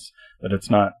crunchiness, that it's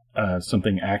not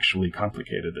something actually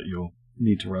complicated that you'll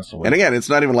need to wrestle with. And again, it's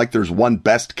not even like there's one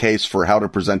best case for how to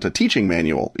present a teaching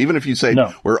manual. Even if you say,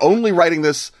 no, we're only writing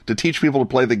this to teach people to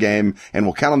play the game, and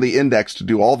we'll count on the index to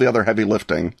do all the other heavy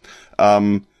lifting.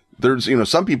 There's,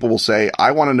 some people will say,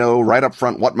 I want to know right up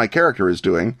front what my character is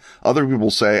doing. Other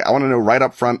people say, I want to know right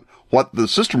up front what the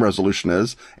system resolution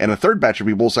is. And a third batch of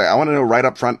people will say, I want to know right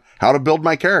up front how to build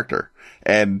my character.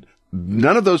 And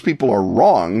none of those people are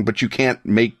wrong, but you can't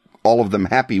make all of them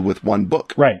happy with one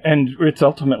book. Right. And it's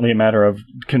ultimately a matter of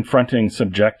confronting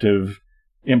subjective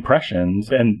impressions,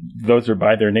 and those are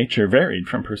by their nature varied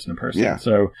from person to person. Yeah.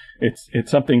 So it's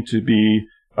something to be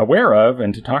aware of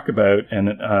and to talk about, and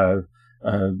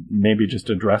maybe just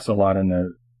address a lot in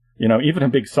the, even a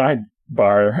big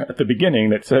sidebar at the beginning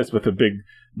that says with a big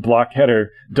block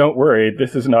header, don't worry,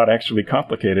 this is not actually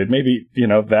complicated. Maybe,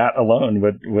 that alone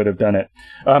would have done it.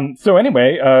 So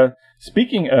anyway,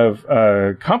 speaking of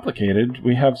complicated,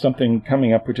 we have something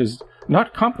coming up which is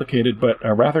not complicated, but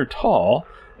rather tall.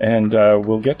 And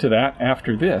we'll get to that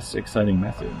after this exciting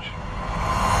message.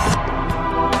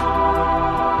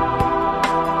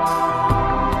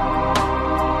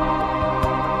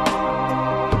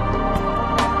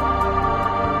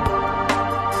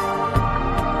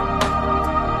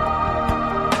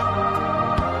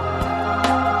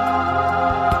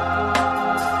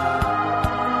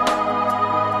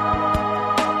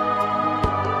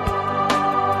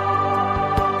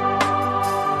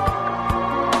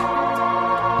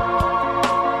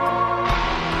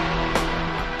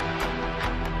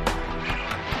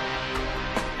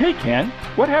 Hey Ken,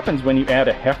 what happens when you add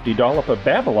a hefty dollop of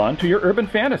Babylon to your urban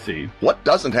fantasy? What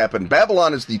doesn't happen?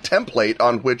 Babylon is the template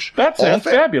on which... That sounds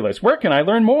fabulous. Where can I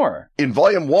learn more? In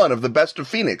Volume 1 of The Best of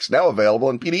Phoenix, now available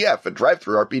in PDF at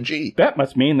DriveThruRPG. That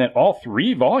must mean that all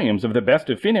 3 volumes of The Best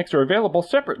of Phoenix are available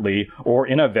separately or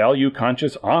in a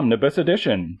value-conscious omnibus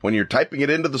edition. When you're typing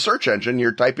it into the search engine,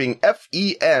 you're typing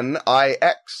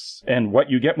F-E-N-I-X. And what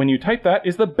you get when you type that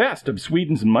is the best of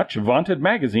Sweden's much-vaunted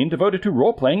magazine devoted to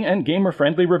role-playing and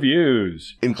gamer-friendly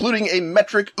reviews. Including a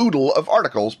metric oodle of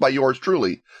articles by yours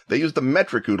truly. They use the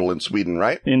metric oodle in Sweden,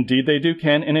 right? Indeed they do,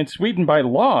 Ken, and in Sweden by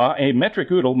law, a metric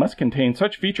oodle must contain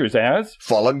such features as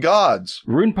Fallen Gods,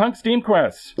 Runepunk Steam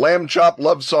Quests, Lamb Chop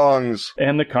Love Songs,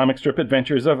 and the comic strip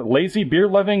adventures of lazy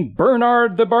beer-loving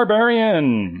Bernard the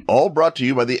Barbarian. All brought to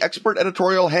you by the expert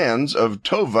editorial hands of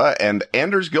Tova and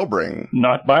Anders Gilbring.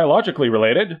 Not biologically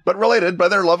related, but related by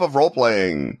their love of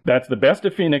role-playing. That's The Best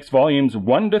of Phoenix Volumes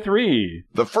 1 to 3.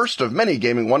 The first of many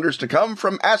gaming wonders to come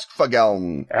from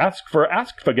Askfageln. Ask for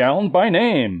Askfageln by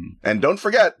name. And don't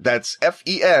forget, that's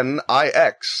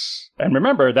F-E-N-I-X. And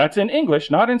remember, that's in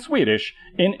English, not in Swedish.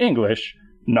 In English,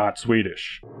 not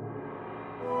Swedish.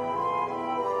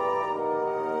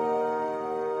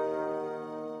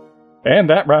 And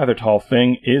that rather tall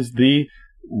thing is the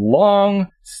long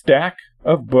stack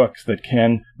of books that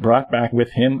Ken brought back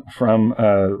with him from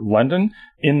London.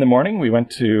 In the morning, we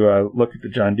went to look at the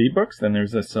John Dee books. Then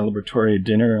there's a celebratory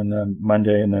dinner on the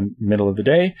Monday in the middle of the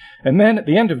day. And then at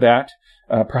the end of that,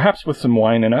 perhaps with some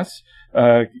wine in us,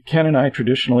 Ken and I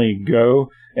traditionally go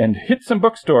and hit some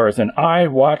bookstores, and I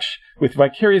watch with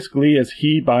vicarious glee as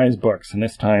he buys books. And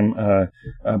this time,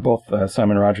 both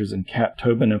Simon Rogers and Kat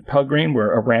Tobin of Pelgrane were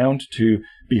around to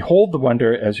behold the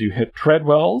wonder as you hit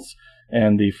Treadwell's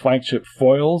and the flagship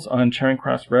Foyles on Charing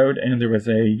Cross Road, and there was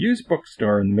a used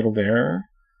bookstore in the middle there.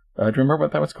 Do you remember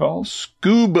what that was called?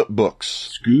 Scoob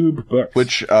Books. Scoob Books.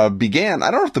 Which began, I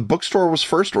don't know if the bookstore was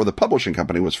first or the publishing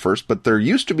company was first, but there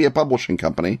used to be a publishing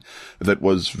company that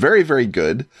was very, very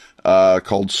good,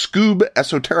 called Scoob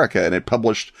Esoterica, and it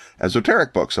published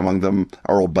esoteric books, among them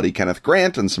our old buddy Kenneth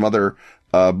Grant and some other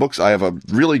books. I have a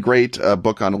really great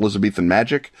book on Elizabethan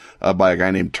magic by a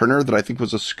guy named Turner that I think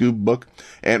was a Scoob book.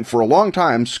 And for a long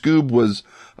time, Scoob was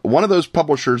one of those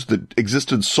publishers that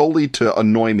existed solely to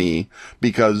annoy me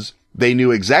because they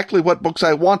knew exactly what books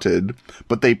I wanted,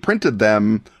 but they printed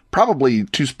them probably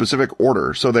to specific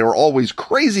order. So they were always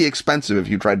crazy expensive if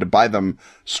you tried to buy them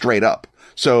straight up.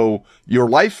 So your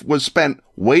life was spent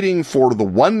waiting for the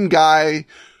one guy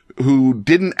who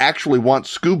didn't actually want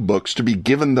Scoob books to be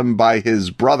given them by his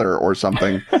brother or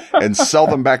something and sell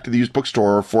them back to the used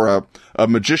bookstore, for a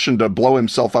magician to blow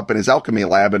himself up in his alchemy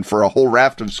lab and for a whole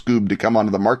raft of Scoob to come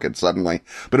onto the market suddenly.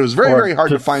 But it was very, very hard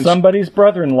to find somebody's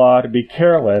brother-in-law to be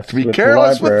careless with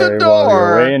the door while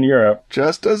you're away in Europe.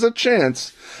 Just as a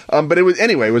chance. But it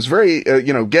was very,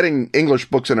 getting English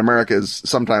books in America is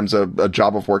sometimes a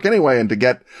job of work anyway, and to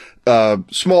get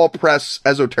small press,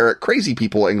 esoteric, crazy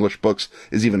people English books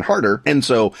is even harder. And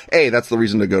so, A, that's the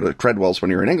reason to go to Treadwell's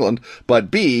when you're in England. But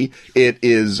B, it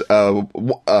is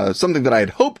something that I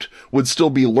had hoped would still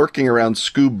be lurking around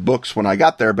Scoob Books when I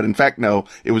got there. But in fact, no,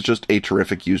 it was just a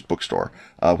terrific used bookstore,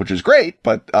 which is great.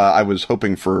 But I was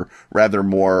hoping for rather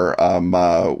more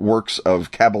works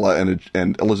of Kabbalah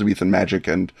and Elizabethan magic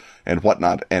and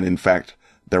whatnot. And in fact,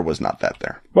 there was not that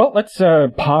there. Well, let's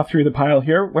paw through the pile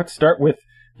here. Let's start with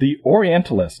The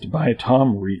Orientalist by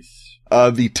Tom Rees.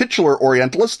 The titular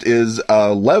Orientalist is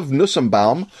Lev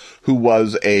Nussembaum, who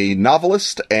was a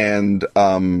novelist and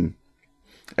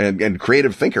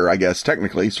creative thinker, I guess,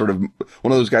 technically, sort of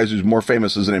one of those guys who's more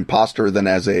famous as an imposter than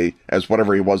as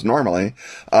whatever he was normally.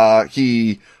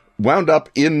 He wound up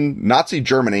in Nazi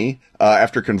Germany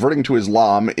after converting to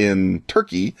Islam in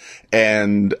Turkey,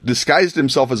 and disguised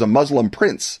himself as a Muslim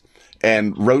prince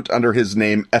and wrote under his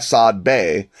name Assad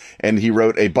Bey. And he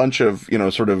wrote a bunch of,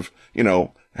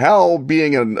 how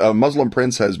being a Muslim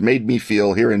prince has made me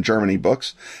feel here in Germany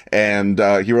books. And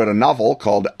he wrote a novel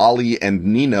called Ali and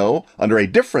Nino under a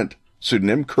different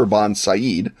pseudonym, Kurban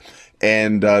Said.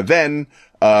 And then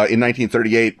in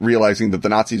 1938, realizing that the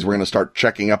Nazis were going to start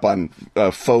checking up on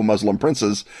faux Muslim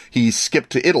princes, he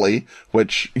skipped to Italy,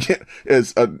 which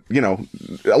is a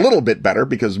little bit better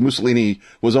because Mussolini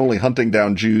was only hunting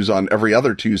down Jews on every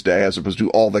other Tuesday as opposed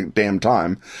to all the damn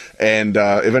time, and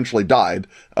eventually died.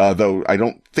 Though I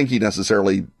don't think he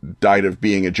necessarily died of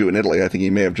being a Jew in Italy. I think he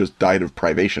may have just died of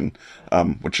privation,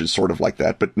 which is sort of like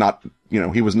that, but not,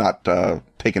 he was not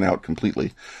taken out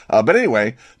completely. But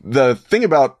anyway, the thing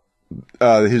about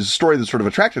his story that sort of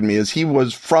attracted me is he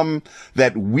was from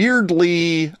that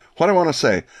weirdly, what do I want to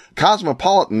say?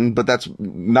 Cosmopolitan, but that's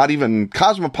not even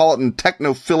cosmopolitan,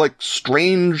 technophilic,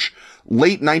 strange,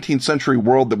 late 19th century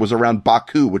world that was around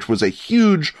Baku, which was a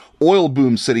huge oil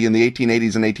boom city in the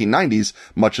 1880s and 1890s,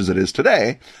 much as it is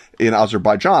today in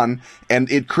Azerbaijan.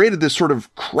 And it created this sort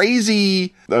of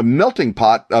crazy melting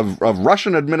pot of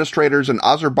Russian administrators and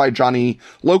Azerbaijani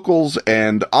locals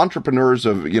and entrepreneurs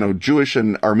of, Jewish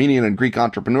and Armenian and Greek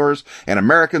entrepreneurs and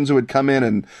Americans who would come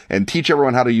in and teach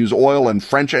everyone how to use oil, and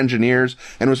French engineers.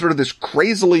 And it was sort of this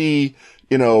crazily,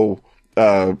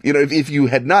 if you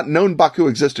had not known Baku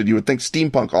existed, you would think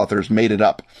steampunk authors made it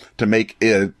up to make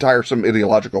tiresome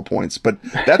ideological points. But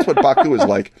that's what Baku is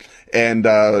like. And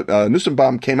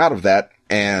Nussimbaum came out of that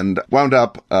and wound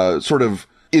up sort of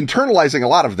internalizing a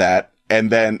lot of that. And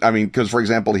then, because, for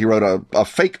example, he wrote a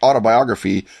fake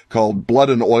autobiography called Blood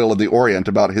and Oil of the Orient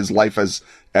about his life as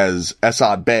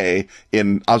Esad Bey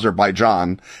in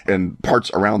Azerbaijan and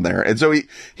parts around there. And so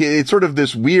it's sort of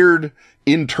this weird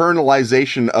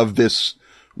internalization of this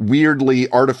weirdly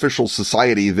artificial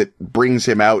society that brings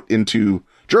him out into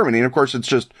Germany. And of course, it's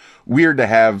just weird to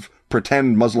have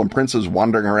pretend Muslim princes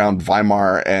wandering around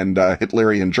Weimar and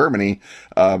Hitlerian Germany,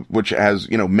 which has,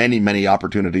 many, many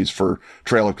opportunities for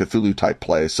Trail of Cthulhu type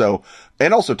play. So,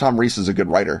 and also Tom Rees is a good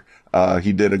writer.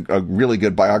 He did a really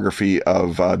good biography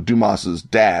of Dumas's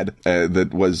dad,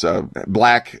 that was a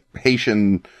black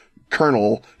Haitian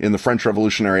colonel in the French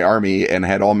Revolutionary Army and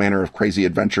had all manner of crazy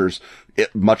adventures,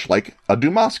 much like a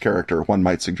Dumas character, one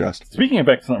might suggest. Speaking of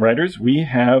excellent writers, we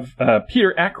have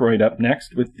Peter Ackroyd up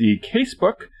next with the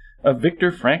casebook of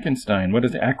Victor Frankenstein. What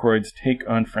is Ackroyd's take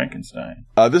on Frankenstein?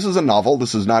 This is a novel.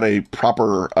 This is not a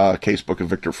proper casebook of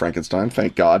Victor Frankenstein,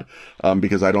 thank God,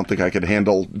 because I don't think I could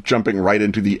handle jumping right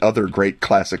into the other great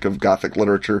classic of Gothic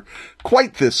literature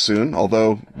quite this soon,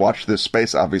 although watch this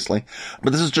space, obviously.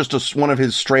 But this is just one of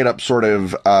his straight-up sort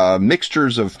of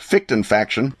mixtures of fict and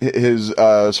faction. His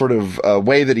sort of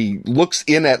way that he looks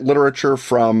in at literature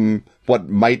from what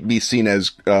might be seen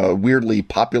as weirdly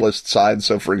populist side.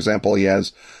 So, for example, he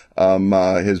has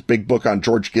his big book on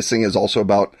George Gissing is also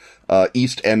about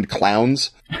East End clowns.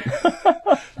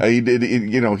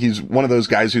 He's one of those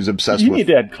guys who's obsessed with... You need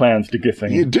to add clowns to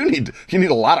Gissing. You need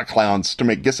a lot of clowns to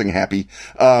make Gissing happy.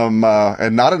 And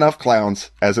not enough clowns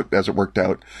as it worked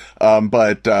out.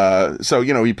 So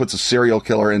he puts a serial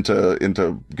killer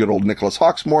into good old Nicholas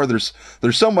Hawksmoor.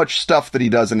 There's so much stuff that he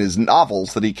does in his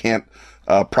novels that he can't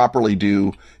properly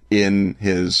do in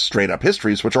his straight up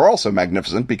histories, which are also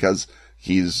magnificent because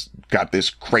he's got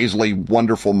this crazily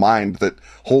wonderful mind that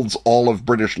holds all of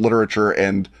British literature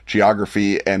and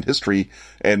geography and history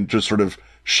and just sort of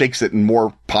shakes it and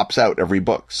more pops out every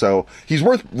book. So he's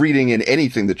worth reading in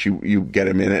anything that you get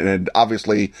him in. And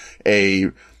obviously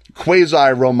a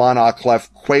quasi-Roman à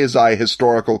clef,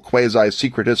 quasi-historical,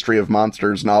 quasi-secret history of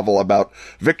monsters novel about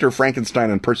Victor Frankenstein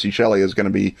and Percy Shelley is going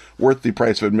to be worth the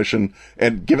price of admission.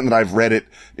 And given that I've read it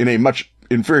in a much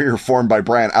inferior form by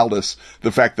Brian Aldiss,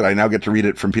 the fact that I now get to read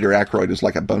it from Peter Ackroyd is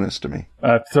like a bonus to me.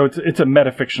 So it's a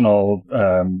metafictional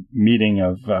meeting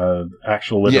of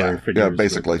actual literary figures. Yeah,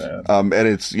 basically. And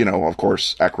it's, of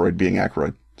course, Ackroyd being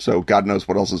Ackroyd. So God knows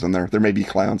what else is in there. There may be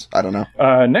clowns. I don't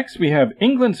know. Next, we have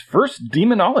England's first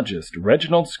demonologist,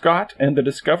 Reginald Scott, and the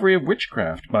Discovery of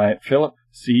Witchcraft by Philip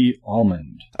C.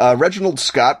 Almond. Reginald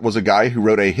Scott was a guy who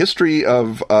wrote a history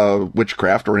of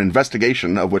witchcraft, or an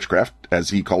investigation of witchcraft, as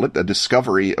he called it, a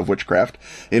discovery of witchcraft,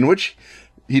 in which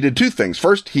he did two things.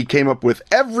 First, he came up with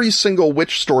every single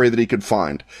witch story that he could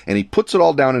find, and he puts it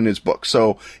all down in his book.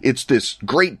 So it's this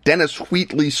great Dennis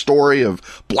Wheatley story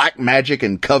of black magic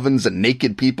and covens and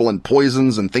naked people and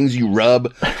poisons and things you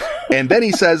rub. And then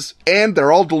he says, and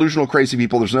they're all delusional, crazy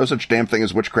people. There's no such damn thing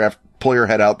as witchcraft. Pull your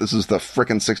head out. This is the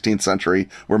frickin' 16th century.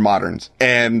 We're moderns.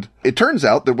 And it turns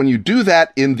out that when you do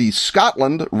that in the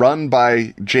Scotland run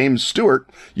by James Stewart,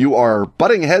 you are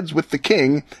butting heads with the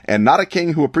king, and not a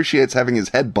king who appreciates having his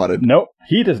head butted. Nope.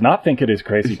 He does not think it is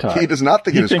crazy talk. He does not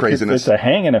think it is craziness. It's a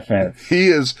hanging offense. He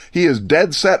is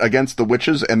dead set against the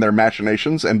witches and their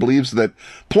machinations and believes that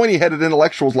pointy-headed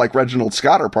intellectuals like Reginald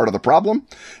Scott are part of the problem.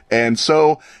 And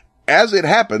so, as it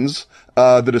happens,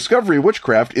 the Discovery of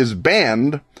Witchcraft is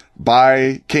banned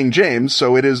by King James,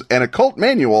 so it is an occult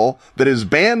manual that is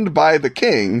banned by the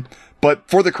king, but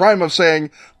for the crime of saying,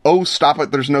 oh, stop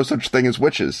it, there's no such thing as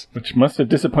witches. Which must have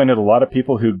disappointed a lot of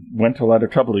people who went to a lot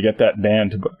of trouble to get that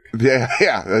banned book. Yeah,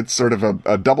 it's sort of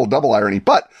a double irony,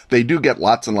 but they do get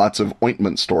lots and lots of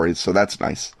ointment stories, so that's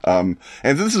nice. And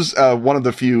this is one of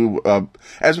the few,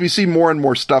 as we see more and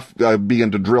more stuff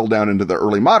begin to drill down into the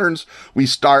early moderns, we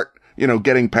start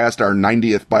getting past our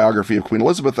 90th biography of Queen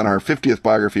Elizabeth and our 50th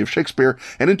biography of Shakespeare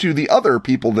and into the other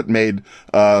people that made,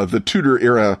 the Tudor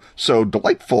era so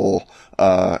delightful.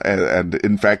 And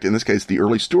in fact, in this case, the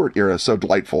early Stuart era so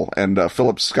delightful. And,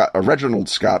 Reginald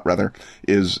Scott, rather,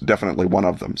 is definitely one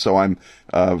of them. So I'm,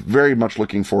 very much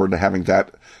looking forward to having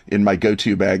that in my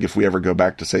go-to bag if we ever go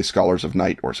back to, say, Scholars of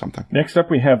Night or something. Next up,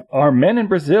 we have Our Men in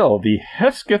Brazil, The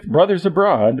Hesketh Brothers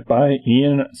Abroad by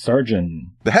Ian Sargent.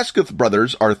 The Hesketh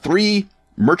brothers are three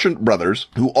merchant brothers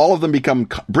who all of them become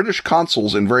British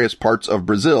consuls in various parts of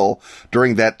Brazil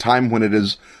during that time when it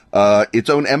is its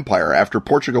own empire after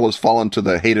Portugal has fallen to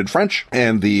the hated French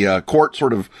and the court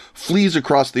sort of flees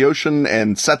across the ocean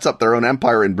and sets up their own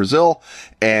empire in Brazil.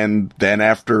 And then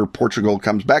after Portugal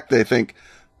comes back, they think,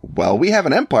 well, we have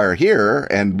an empire here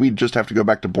and we just have to go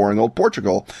back to boring old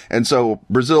Portugal. And so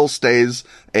Brazil stays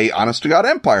a honest to God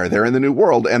empire there in the New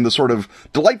World. And the sort of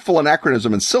delightful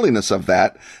anachronism and silliness of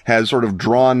that has sort of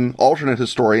drawn alternate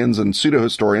historians and pseudo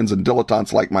historians and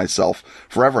dilettantes like myself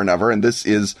forever and ever. And this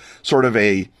is sort of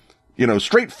a,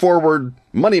 straightforward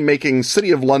money making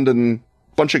City of London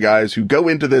bunch of guys who go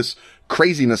into this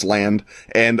craziness land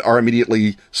and are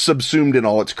immediately subsumed in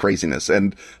all its craziness.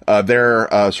 And their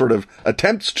sort of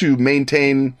attempts to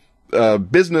maintain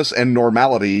business and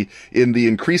normality in the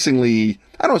increasingly,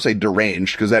 I don't want to say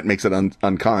deranged because that makes it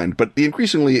unkind, but the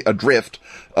increasingly adrift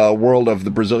world of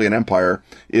the Brazilian Empire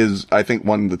is, I think,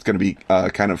 one that's going to be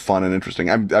kind of fun and interesting.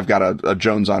 I've got a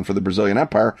Jones on for the Brazilian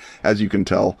Empire, as you can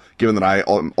tell, given that I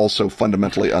am also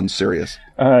fundamentally unserious.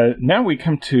 Now we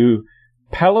come to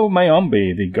Palo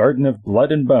Mayombe, The Garden of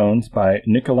Blood and Bones by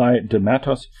Nikolai de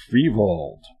Matos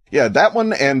Frivold. Yeah, that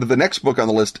one and the next book on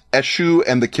the list, Eshu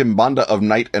and the Kimbanda of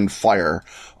Night and Fire,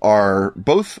 are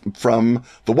both from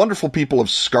the wonderful people of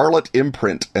Scarlet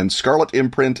Imprint. And Scarlet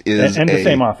Imprint is And the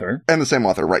same author. And the same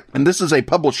author, right. And this is a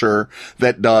publisher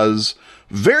that does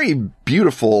very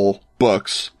beautiful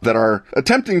books that are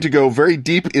attempting to go very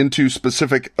deep into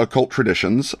specific occult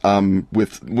traditions,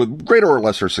 with greater or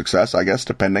lesser success, I guess,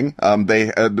 depending.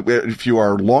 If you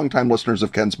are longtime listeners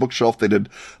of Ken's Bookshelf, they did,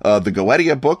 the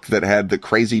Goetia book that had the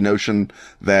crazy notion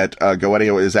that,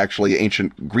 Goetia is actually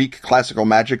ancient Greek classical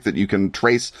magic that you can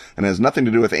trace and has nothing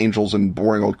to do with angels and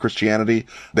boring old Christianity.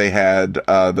 They had,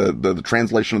 the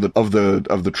translation of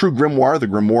the true grimoire, the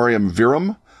Grimorium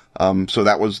Virum. So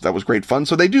that was great fun.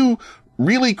 So they do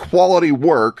really quality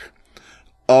work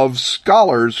of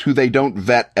scholars who they don't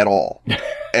vet at all.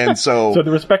 And so the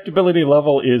respectability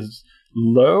level is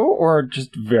low or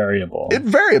just variable? It's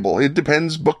variable. It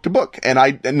depends book to book. And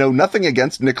I know nothing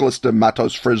against Nicholas de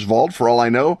Matos Frivold. For all I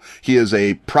know, he is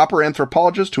a proper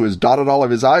anthropologist who has dotted all of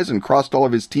his I's and crossed all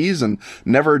of his T's and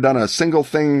never done a single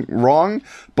thing wrong.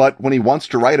 But when he wants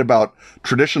to write about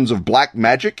traditions of black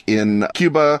magic in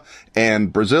Cuba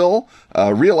and Brazil,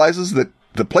 realizes that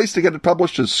the place to get it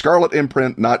published is Scarlet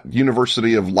Imprint, not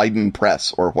University of Leiden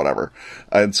Press or whatever.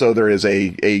 And so there is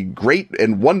a great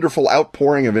and wonderful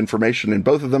outpouring of information in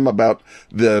both of them about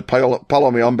the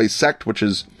Palo Mayombe sect, which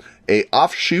is a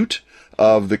offshoot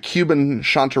of the Cuban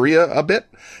Santeria a bit,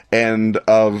 and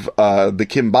of the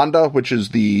Kimbanda, which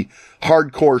is the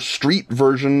hardcore street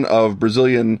version of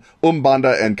Brazilian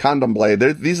Umbanda and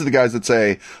Candomblé. These are the guys that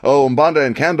say, oh, Umbanda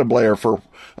and Candomblé are for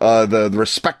the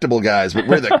respectable guys, but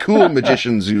we're the cool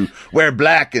magicians who wear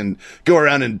black and go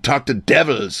around and talk to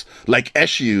devils, like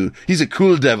Eshu. He's a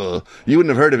cool devil. You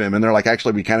wouldn't have heard of him. And they're like,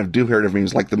 actually, we kind of do heard of him.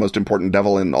 He's like the most important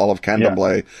devil in all of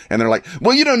Candomblé. Yeah. And they're like,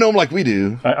 well, you don't know him like we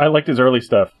do. I liked his early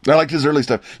stuff. I liked his early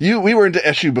stuff. We were into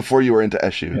Eshu before you were into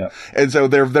Eshu. Yeah. And so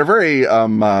they're very,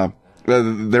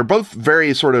 they're both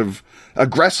very sort of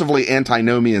aggressively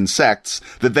antinomian sects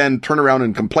that then turn around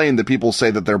and complain that people say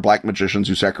that they're black magicians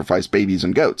who sacrifice babies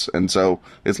and goats. And so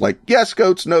it's like, yes,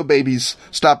 goats, no babies,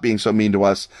 stop being so mean to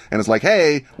us. And it's like,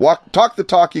 hey, talk the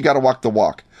talk, you gotta walk the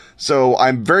walk. So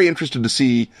I'm very interested to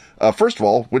see, first of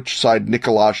all, which side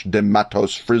Nicholas de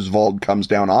Matos Frivold comes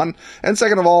down on. And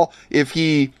second of all, if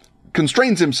he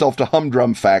constrains himself to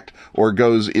humdrum fact or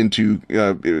goes into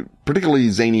particularly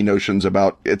zany notions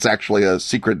about it's actually a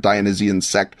secret Dionysian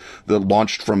sect that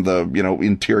launched from the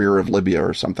interior of Libya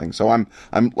or something. So I'm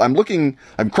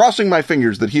crossing my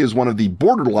fingers that he is one of the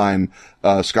borderline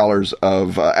scholars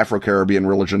of Afro-Caribbean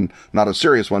religion, not a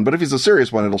serious one, but if he's a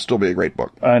serious one, it'll still be a great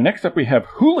book. Next up we have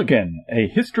Hooligan, A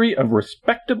History of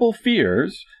Respectable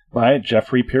Fears by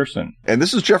Jeffrey Pearson. And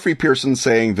this is Jeffrey Pearson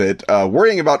saying that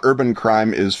worrying about urban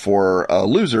crime is for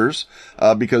losers,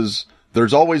 because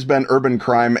there's always been urban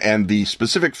crime, and the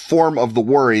specific form of the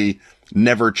worry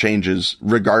never changes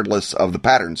regardless of the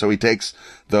pattern. So he takes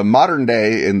the modern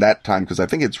day in that time, because I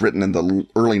think it's written in the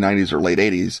early 90s or late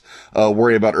 80s,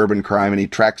 worry about urban crime, and he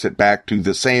tracks it back to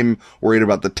the same worried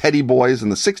about the Teddy Boys in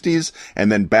the 60s, and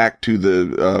then back to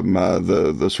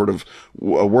the sort of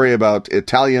worry about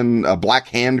Italian black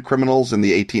hand criminals in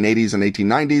the 1880s and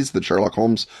 1890s that Sherlock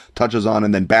Holmes touches on,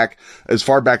 and then back as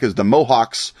far back as the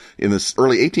Mohawks in the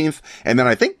early 18th, and then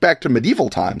I think back to medieval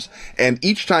times. And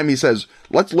each time he says,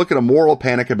 let's look at a moral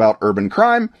panic about urban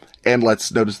crime, and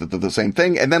let's notice that they're the same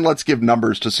thing, and then let's give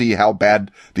numbers to see how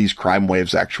bad these crime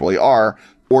waves actually are,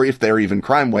 or if they're even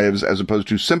crime waves, as opposed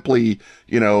to simply,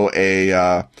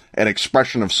 an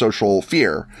expression of social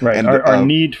fear. Right. And our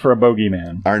need for a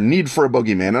bogeyman. Our need for a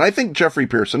bogeyman. And I think Geoffrey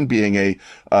Pearson, being a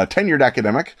tenured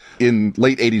academic in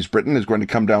late 80s Britain, is going to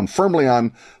come down firmly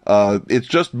on, it's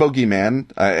just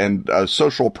bogeyman and a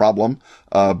social problem,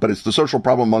 but it's the social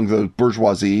problem among the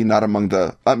bourgeoisie, not among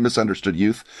the misunderstood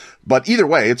youth. But either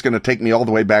way, it's going to take me all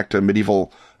the way back to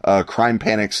medieval crime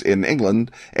panics in England.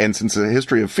 And since a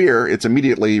history of fear, it's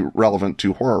immediately relevant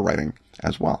to horror writing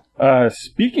as well.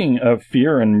 Speaking of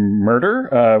fear and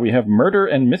murder, we have Murder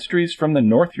and Mysteries from the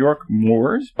North York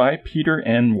Moors by Peter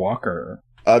N. Walker.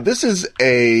 This is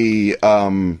a,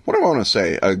 what do I want to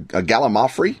say? A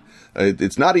gallimaufry.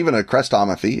 It's not even a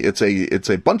crestomathy. It's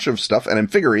a bunch of stuff, an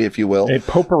amphigory, if you will. A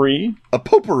potpourri. A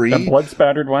potpourri. A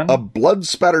blood-spattered one. A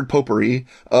blood-spattered potpourri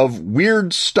of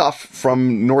weird stuff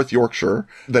from North Yorkshire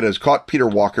that has caught Peter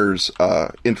Walker's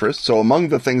interest. So among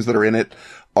the things that are in it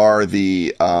are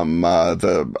the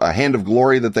Hand of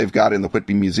Glory that they've got in the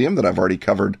Whitby Museum that I've already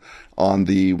covered on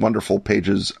the wonderful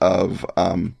pages of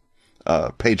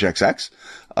Page XX.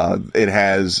 It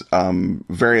has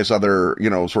various other,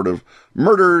 sort of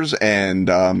murders and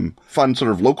fun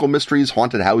sort of local mysteries,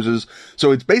 haunted houses.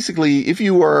 So it's basically, if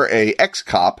you are a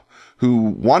ex-cop who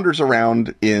wanders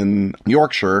around in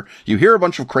Yorkshire, you hear a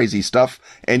bunch of crazy stuff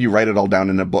and you write it all down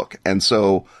in a book. And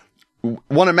so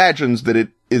one imagines that it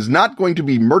is not going to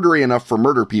be murdery enough for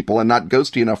murder people and not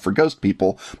ghosty enough for ghost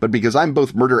people, but because I'm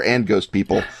both murder and ghost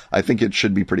people, I think it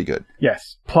should be pretty good.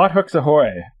 Yes. Plot hooks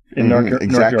ahoy in North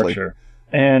Yorkshire.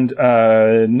 And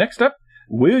next up,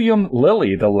 William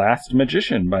Lilly, The Last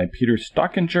Magician by Peter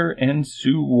Stockinger and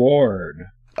Sue Ward.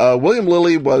 William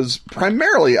Lilly was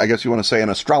primarily, I guess you want to say, an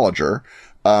astrologer,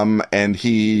 and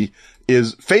he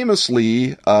is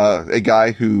famously a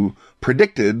guy who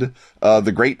predicted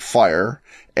the Great Fire,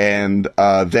 and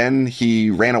then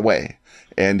he ran away.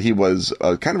 And he was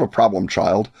kind of a problem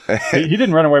child. He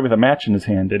didn't run away with a match in his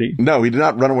hand, did he? No, he did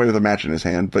not run away with a match in his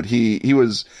hand, but he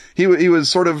was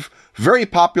sort of very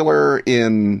popular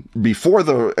before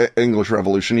the English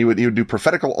Revolution. He would do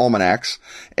prophetical almanacs,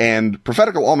 and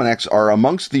prophetical almanacs are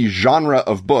amongst the genre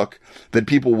of book that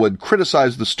people would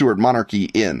criticize the Stuart monarchy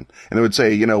in. And they would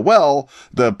say,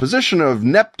 the position of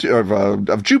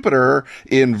of Jupiter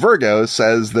in Virgo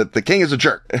says that the king is a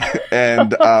jerk.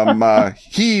 And,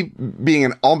 he, being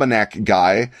an almanac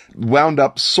guy, wound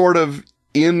up sort of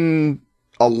in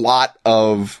a lot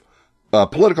of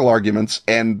political arguments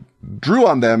and drew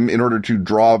on them in order to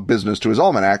draw business to his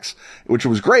almanacs, which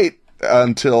was great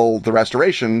until the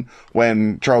Restoration,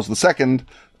 when Charles II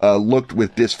looked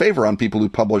with disfavor on people who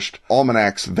published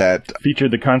almanacs that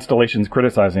featured the constellations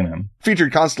criticizing him.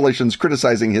 Featured constellations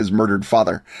criticizing his murdered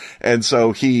father. And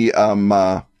so he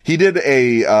did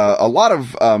a lot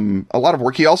of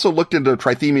work. He also looked into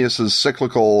Trithemius's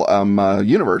cyclical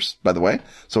universe, by the way.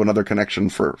 So another connection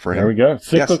for him. There we go.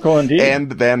 Cyclical, yes. Indeed.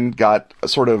 And then got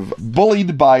sort of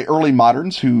bullied by early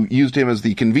moderns who used him as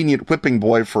the convenient whipping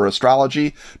boy for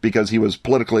astrology because he was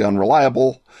politically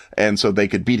unreliable. And so they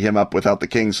could beat him up without the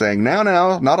king saying, now,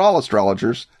 not all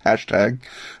astrologers. Hashtag.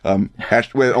 Although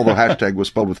hashtag was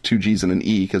spelled with two G's and an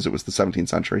E because it was the 17th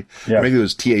century. Yeah. Maybe it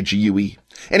was TAGUE.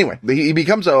 Anyway, he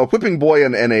becomes a whipping boy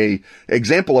and a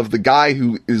example of the guy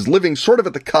who is living sort of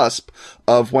at the cusp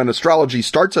of when astrology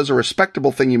starts as a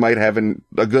respectable thing you might have in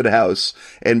a good house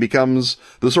and becomes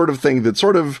the sort of thing that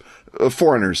sort of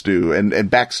foreigners do and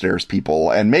backstairs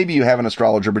people. And maybe you have an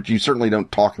astrologer, but you certainly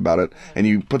don't talk about it. And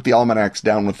you put the almanacs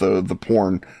down with the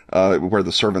porn, where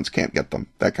the servants can't get them.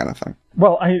 That kind of thing.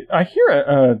 Well, I hear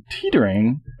a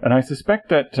teetering, and I suspect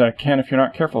that, Ken, if you're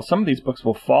not careful, some of these books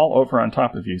will fall over on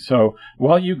top of you. So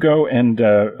while you go and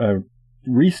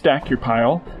restack your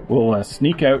pile, we'll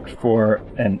sneak out for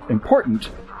an important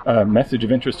message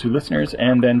of interest to listeners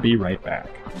and then be right back.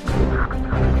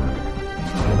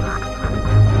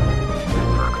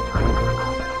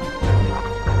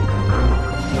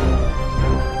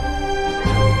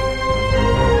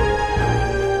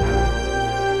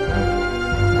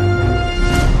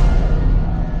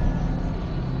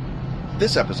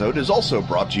 This episode is also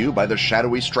brought to you by the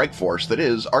shadowy strike force that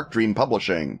is Arc Dream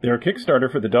Publishing. Their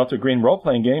Kickstarter for the Delta Green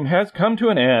role-playing game has come to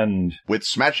an end. With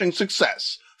smashing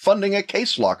success, funding a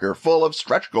case locker full of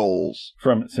stretch goals.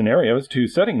 From scenarios to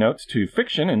setting notes to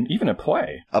fiction and even a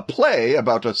play. A play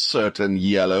about a certain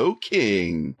Yellow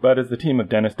King. But as the team of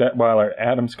Dennis Detweiler,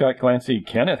 Adam Scott Glancy,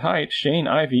 Kenneth Haidt, Shane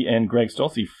Ivey, and Greg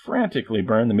Stolze frantically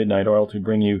burn the midnight oil to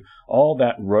bring you all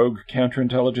that rogue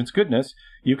counterintelligence goodness,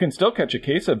 you can still catch a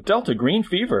case of Delta Green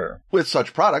fever. With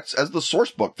such products as the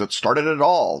source book that started it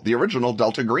all, the original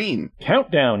Delta Green.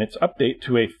 Countdown, its update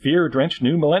to a fear-drenched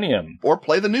new millennium. Or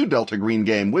play the new Delta Green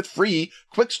game with free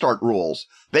quick start rules.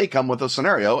 They come with a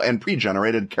scenario and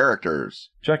pre-generated characters.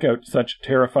 Check out such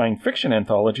terrifying fiction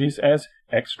anthologies as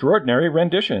Extraordinary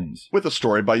Renditions. With a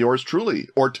story by yours truly,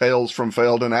 or Tales from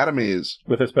Failed Anatomies.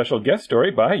 With a special guest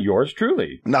story by yours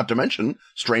truly. Not to mention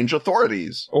Strange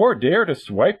Authorities. Or dare to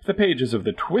swipe the pages of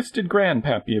the twisted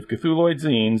grandpappy of Cthulhuoid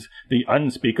zines, The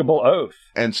Unspeakable Oath.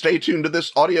 And stay tuned to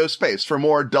this audio space for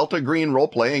more Delta Green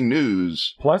role-playing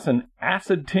news. Plus an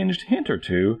acid-tinged hint or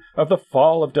two of The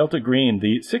Fall of Delta Green,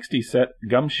 the 60-set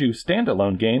Gumshoe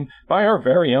standalone game by our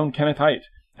very own Kenneth Haidt.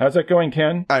 How's that going,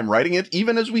 Ken? I'm writing it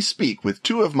even as we speak with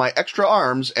 2 of my extra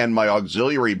arms and my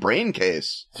auxiliary brain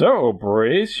case. So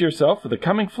brace yourself for the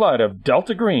coming flood of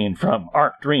Delta Green from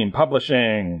Arc Dream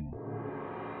Publishing.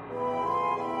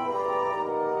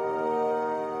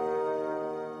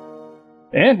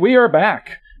 And we are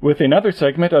back with another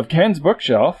segment of Ken's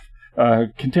Bookshelf,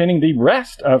 containing the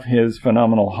rest of his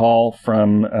phenomenal haul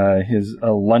from his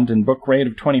London book raid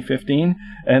of 2015.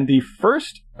 And the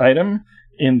first item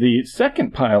in the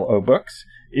second pile of books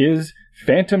is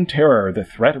Phantom Terror, The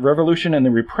Threat of Revolution and the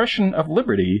Repression of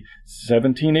Liberty,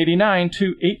 1789 to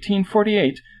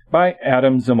 1848, by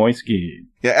Adam Zamoyski.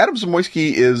 Yeah, Adam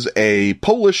Zamoyski is a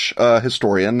Polish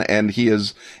historian, and he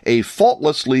is a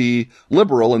faultlessly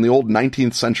liberal in the old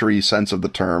 19th century sense of the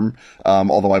term,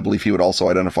 although I believe he would also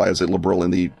identify as a liberal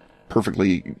in the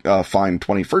perfectly fine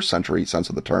 21st century sense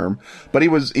of the term. But he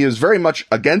is very much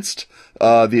against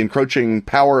the encroaching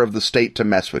power of the state to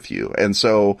mess with you. And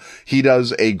so he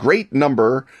does a great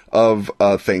number of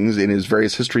things in his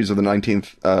various histories of the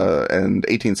 19th and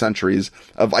 18th centuries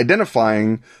of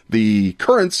identifying the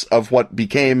currents of what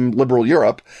became liberal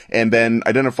Europe and then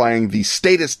identifying the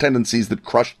statist tendencies that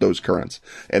crushed those currents.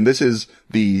 And this is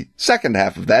the second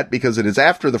half of that because it is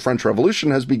after the French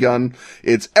Revolution has begun.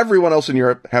 It's everyone else in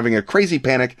Europe having a crazy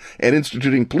panic and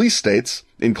instituting police states,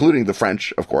 including the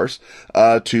French, of course,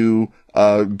 to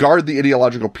guard the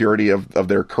ideological purity of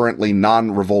their currently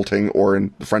non-revolting, or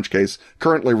in the French case,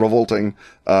 currently revolting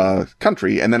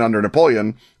country, and then under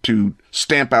Napoleon to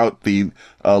stamp out the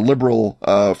liberal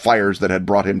fires that had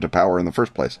brought him to power in the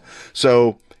first place.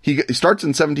 So he starts in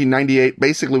 1798,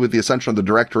 basically with the ascension of the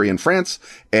Directory in France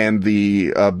and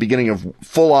the beginning of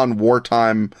full-on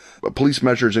wartime police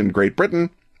measures in Great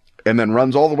Britain, and then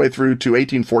runs all the way through to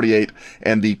 1848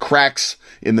 and the cracks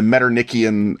in the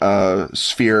Metternichian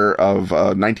sphere of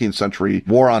 19th century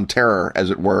war on terror, as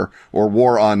it were, or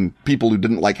war on people who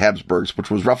didn't like Habsburgs,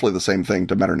 which was roughly the same thing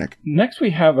to Metternich. Next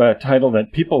we have a title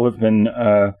that people have been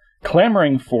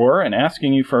clamoring for and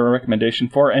asking you for a recommendation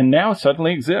for, and now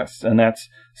suddenly exists, and that's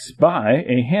Spy,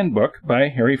 a Handbook by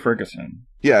Harry Ferguson.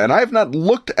 Yeah, and I have not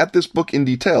looked at this book in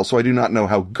detail, so I do not know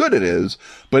how good it is,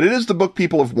 but it is the book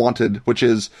people have wanted, which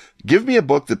is, give me a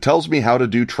book that tells me how to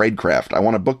do tradecraft. I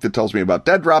want a book that tells me about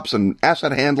dead drops and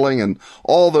asset handling and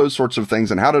all those sorts of things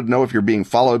and how to know if you're being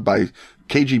followed by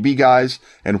KGB guys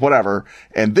and whatever.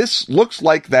 And this looks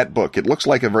like that book. It looks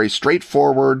like a very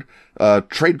straightforward,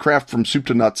 tradecraft from soup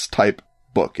to nuts type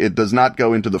book. It does not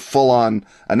go into the full-on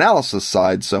analysis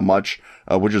side so much,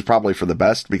 which is probably for the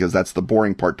best because that's the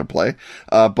boring part to play.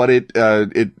 But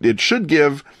it should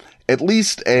give at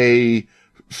least a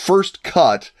first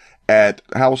cut at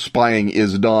how spying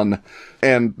is done,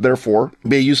 and therefore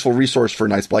be a useful resource for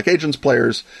Night's Black Agents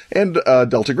players and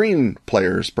Delta Green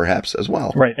players, perhaps, as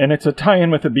well. Right, and it's a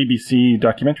tie-in with a BBC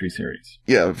documentary series.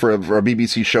 Yeah, for a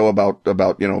BBC show about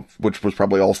which was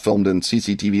probably all filmed in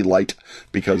CCTV Lite,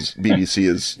 because BBC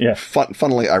is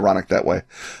funnily ironic that way.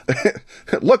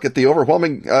 Look at the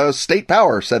overwhelming state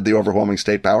power, said the overwhelming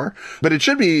state power. But it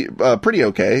should be pretty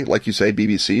okay, like you say,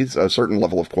 BBC, a certain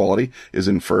level of quality is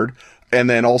inferred. And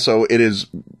then also it is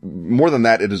more than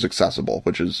that, it is accessible,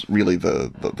 which is really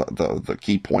the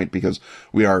key point, because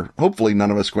we are hopefully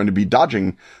none of us going to be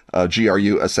dodging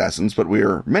GRU assassins, but we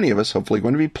are many of us hopefully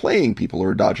going to be playing people who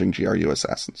are dodging GRU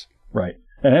assassins. Right.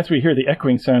 And as we hear the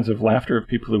echoing sounds of laughter of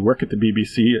people who work at the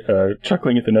BBC,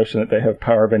 chuckling at the notion that they have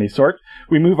power of any sort,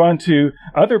 we move on to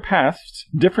Other Pasts,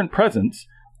 Different Presents,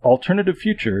 Alternative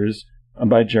Futures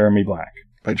by Jeremy Black.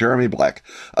 By Jeremy Black.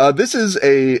 This is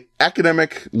a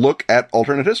academic look at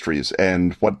alternate histories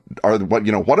and what are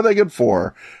they good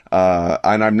for?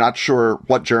 And I'm not sure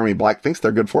what Jeremy Black thinks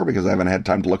they're good for because I haven't had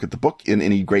time to look at the book in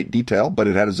any great detail, but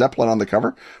it had a Zeppelin on the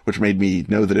cover, which made me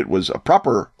know that it was a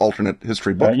proper alternate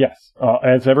history book. Yes.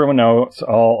 As everyone knows,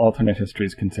 all alternate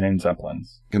histories contain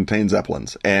Zeppelins.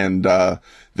 And,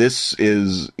 this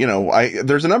is,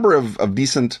 there's a number of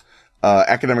decent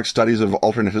academic studies of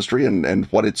alternate history and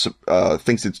what it's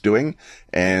thinks it's doing.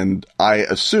 And I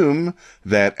assume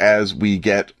that as we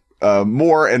get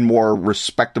more and more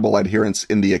respectable adherents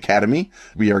in the academy,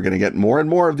 we are going to get more and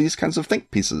more of these kinds of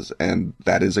think pieces. And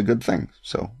that is a good thing.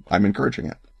 So I'm encouraging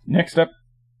it. Next up,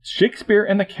 Shakespeare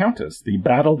and the Countess, the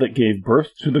battle that gave birth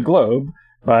to the Globe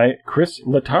by Chris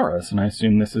Lataras. And I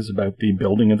assume this is about the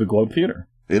building of the Globe Theater.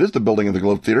 It is the building of the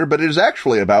Globe Theater, but it is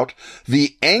actually about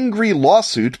the angry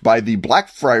lawsuit by the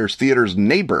Blackfriars Theater's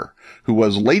neighbor, who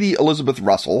was Lady Elizabeth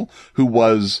Russell, who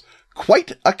was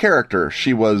quite a character.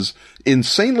 She was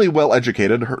insanely well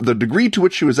educated. The degree to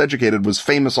which she was educated was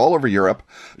famous all over Europe.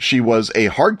 She was a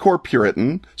hardcore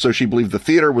Puritan, so she believed the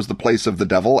theater was the place of the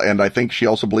devil, and I think she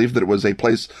also believed that it was a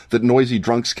place that noisy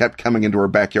drunks kept coming into her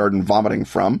backyard and vomiting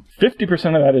from.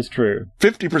 50% of that is true.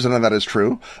 50% of that is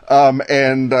true.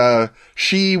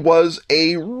 She was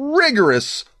a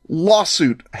rigorous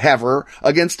lawsuit haver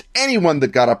against anyone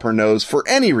that got up her nose for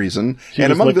any reason. She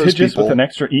was among those people with an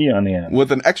extra E on the end. With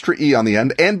an extra E on the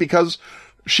end. And because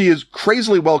she is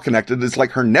crazily well connected. It's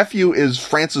like her nephew is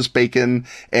Francis Bacon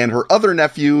and her other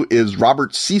nephew is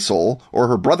Robert Cecil, or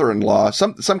her brother-in-law.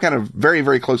 Some kind of very,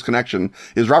 very close connection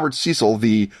is Robert Cecil,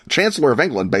 the Chancellor of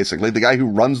England, basically, the guy who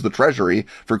runs the treasury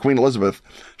for Queen Elizabeth.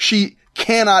 She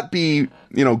cannot be,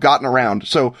 gotten around.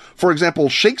 So, for example,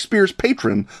 Shakespeare's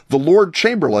patron, the Lord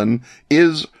Chamberlain,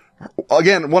 is,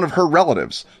 again, one of her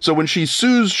relatives. So when she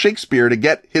sues Shakespeare to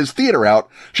get his theater out,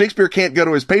 Shakespeare can't go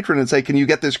to his patron and say, can you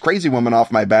get this crazy woman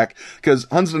off my back? Because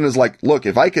Hunsdon is like, look,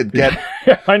 if I could get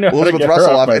Elizabeth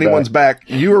Russell off anyone's back,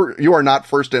 you are not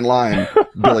first in line,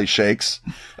 Billy Shakes.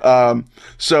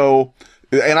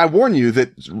 And I warn you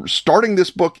that starting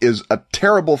this book is a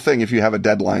terrible thing if you have a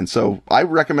deadline. So I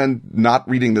recommend not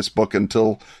reading this book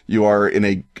until you are in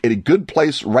a good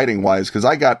place writing-wise, because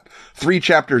I got 3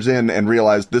 chapters in and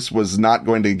realized this was not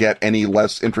going to get any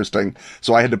less interesting,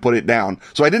 so I had to put it down.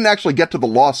 So I didn't actually get to the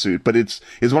lawsuit, but it's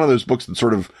one of those books that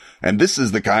sort of, and this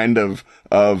is the kind of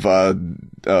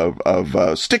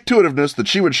stick-to-itiveness that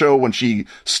she would show when she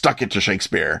stuck it to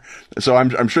Shakespeare. So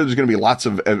I'm sure there's going to be lots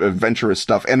of adventurous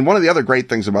stuff. And one of the other great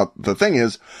things about the thing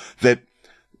is that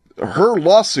her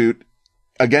lawsuit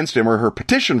against him, or her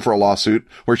petition for a lawsuit,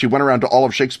 where she went around to all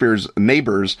of Shakespeare's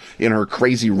neighbors in her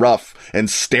crazy ruff and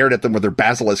stared at them with her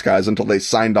basilisk eyes until they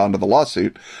signed on to the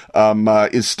lawsuit,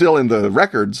 is still in the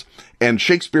records. And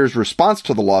Shakespeare's response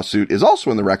to the lawsuit is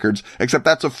also in the records, except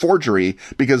that's a forgery,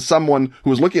 because someone who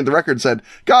was looking at the record said,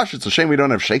 gosh, it's a shame we don't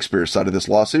have Shakespeare's side of this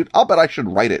lawsuit. I'll bet I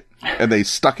should write it. And they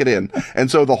stuck it in. And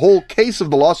so the whole case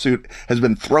of the lawsuit has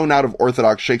been thrown out of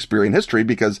orthodox Shakespearean history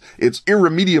because it's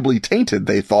irremediably tainted,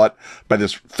 they thought, by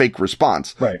this fake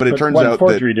response. Right. But it turns out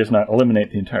forgery does not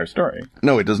eliminate the entire story.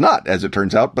 No, it does not, as it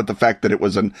turns out. But the fact that it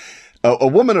was a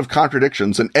woman of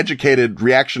contradictions, an educated,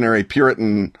 reactionary,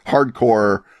 Puritan,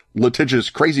 hardcore, litigious,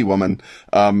 crazy woman,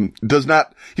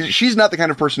 she's not the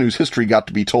kind of person whose history got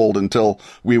to be told until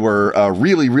we were,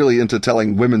 really, really into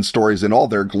telling women's stories in all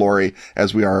their glory,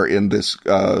 as we are in this,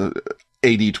 AD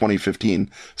 2015.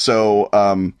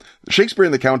 So, Shakespeare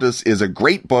and the Countess is a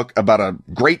great book about a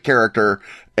great character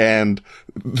and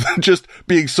just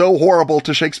being so horrible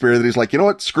to Shakespeare that he's like, you know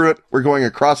what? Screw it. We're going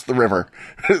across the river.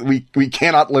 we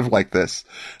cannot live like this.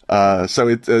 So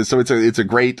it's a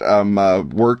great,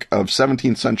 work of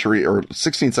 17th century or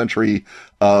 16th century,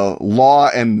 law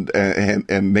and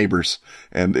neighbors.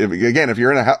 And if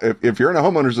you're in a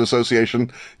homeowners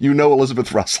association,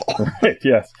 Elizabeth Russell. Right.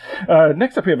 Yes.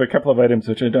 Next up, we have a couple of items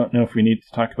which I don't know if we need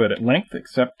to talk about at length,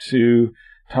 except to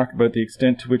talk about the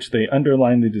extent to which they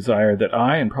underline the desire that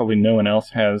I, and probably no one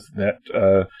else has,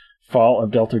 that Fall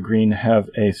of Delta Green have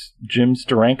a Jim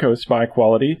Steranko spy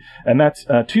quality, and that's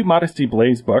 2 Modesty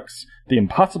Blaise books, The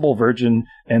Impossible Virgin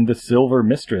and The Silver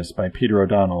Mistress by Peter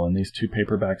O'Donnell. And these 2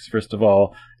 paperbacks, first of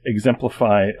all,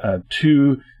 exemplify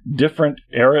 2 different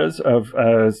eras of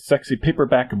sexy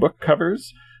paperback book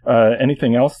covers.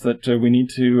 Anything else that we need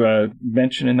to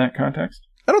mention in that context?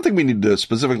 I don't think we need to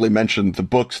specifically mention the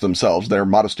books themselves. They're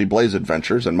Modesty Blaise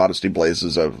adventures, and Modesty Blaise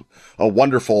is a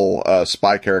wonderful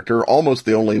spy character, almost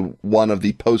the only one of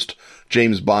the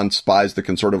post-James Bond spies that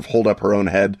can sort of hold up her own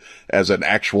head as an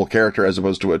actual character as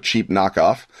opposed to a cheap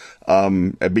knockoff.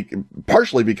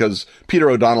 Partially because Peter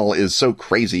O'Donnell is so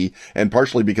crazy, and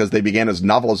partially because they began as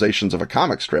novelizations of a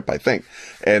comic strip, I think.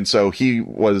 And so he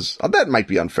was, that might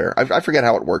be unfair. I forget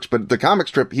how it works, but the comic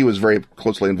strip he was very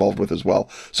closely involved with as well.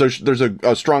 So there's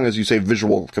a strong, as you say,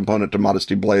 visual component to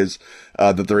Modesty Blaise,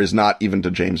 that there is not even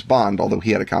to James Bond, although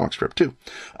he had a comic strip too.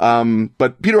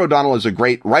 But Peter O'Donnell is a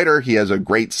great writer. He has a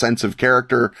great sense of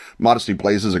character. Modesty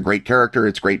Blaise is a great character.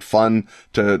 It's great fun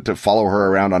to follow her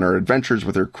around on her adventures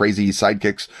with her crazy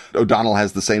sidekicks. O'Donnell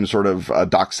has the same sort of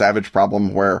Doc Savage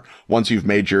problem where once you've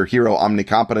made your hero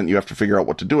omnicompetent, you have to figure out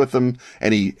what to do with them,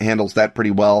 and he handles that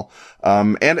pretty well.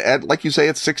 And like you say,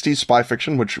 it's 60s spy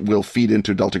fiction, which will feed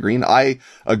into Delta Green. I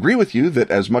agree with you that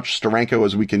as much Steranko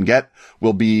as we can get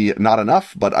will be not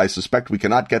enough, but I suspect we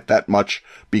cannot get that much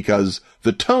because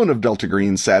the tone of Delta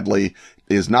Green, sadly,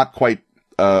 is not quite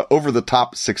over the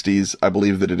top 60s. I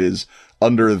believe that it is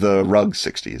under the rug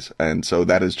 60s. And so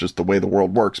that is just the way the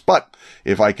world works. But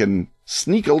if I can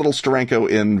sneak a little Steranko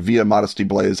in via Modesty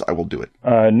Blaise, I will do it.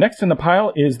 Next in the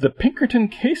pile is the Pinkerton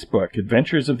Casebook,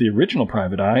 Adventures of the Original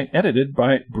Private Eye, edited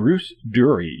by Bruce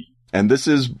Dury. And this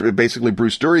is basically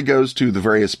Bruce Dury goes to the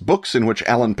various books in which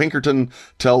Alan Pinkerton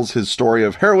tells his story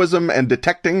of heroism and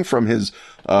detecting from his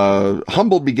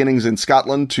humble beginnings in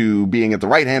Scotland to being at the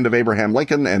right hand of Abraham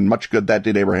Lincoln, and much good that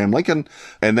did Abraham Lincoln,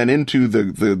 and then into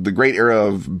the great era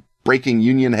of breaking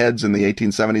Union heads in the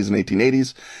 1870s and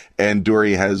 1880s. And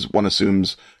Dury has, one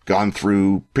assumes, gone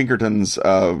through Pinkerton's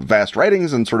vast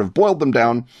writings and sort of boiled them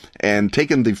down and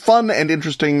taken the fun and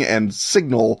interesting and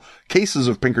signal cases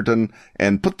of Pinkerton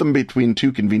and put them between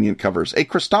two convenient covers. A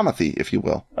Chrestomathy, if you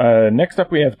will. Next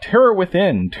up we have Terror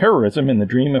Within, Terrorism in the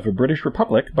Dream of a British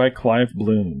Republic by Clive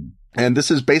Bloom. And this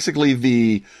is basically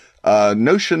the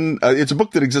notion, it's a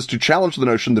book that exists to challenge the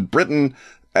notion that Britain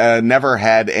never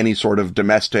had any sort of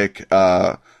domestic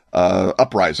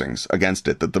uprisings against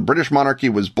it, that the British monarchy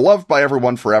was beloved by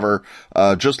everyone forever,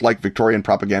 just like Victorian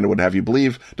propaganda would have you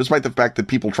believe, despite the fact that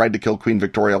people tried to kill Queen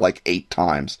Victoria like 8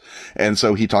 times. And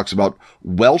so he talks about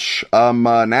Welsh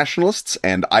nationalists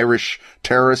and Irish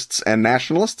terrorists and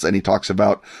nationalists, and he talks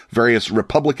about various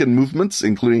Republican movements,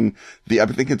 including I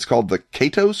think it's called the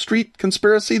Cato Street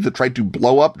conspiracy that tried to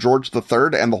blow up George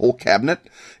III and the whole cabinet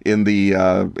in the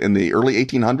early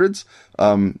 1800s.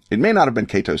 It may not have been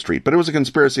Cato Street, but it was a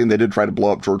conspiracy, and they did try to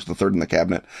blow up George III in the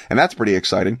cabinet, and that's pretty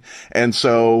exciting. And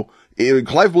so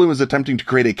Clive Bloom is attempting to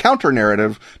create a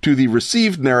counter-narrative to the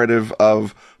received narrative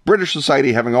of British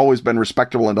society having always been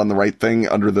respectable and done the right thing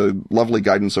under the lovely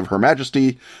guidance of Her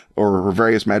Majesty or her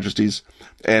various majesties,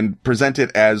 and present it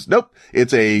as, nope,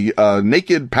 it's a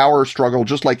naked power struggle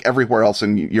just like everywhere else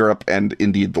in Europe and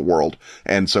indeed the world.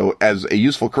 And so as a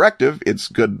useful corrective, it's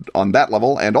good on that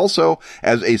level, and also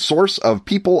as a source of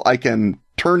people I can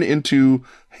turn into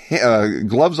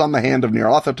gloves on the hand of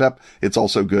Nyarlathotep, it's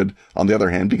also good on the other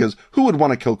hand, because who would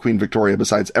want to kill Queen Victoria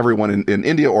besides everyone in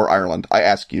India or Ireland? I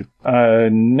ask you.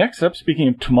 Next up, speaking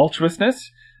of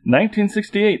tumultuousness,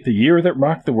 1968, The Year That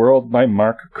Rocked the World by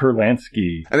Mark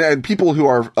Kurlansky. And people who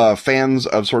are fans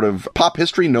of sort of pop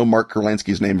history know Mark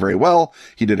Kurlansky's name very well.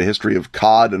 He did a history of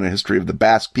cod and a history of the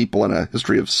Basque people and a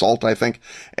history of salt, I think.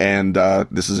 And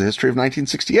this is a history of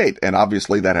 1968. And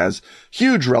obviously that has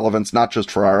huge relevance, not just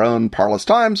for our own parlous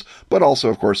times, but also,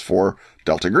 of course, for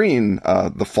Delta Green,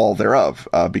 the fall thereof,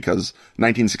 because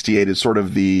 1968 is sort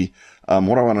of the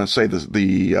what do I want to say?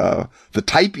 The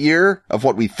type year of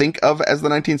what we think of as the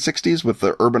 1960s, with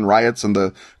the urban riots and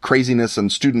the craziness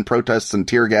and student protests and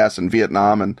tear gas and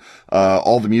Vietnam and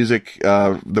all the music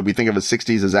that we think of as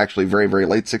 60s is actually very, very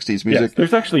late 60s music. Yes,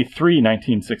 there's actually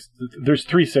there's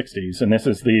three 60s, and this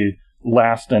is the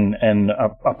last and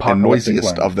apocalyptic and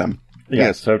noisiest one of them.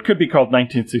 Yes, so it could be called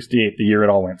 1968, the year it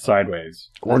all went sideways.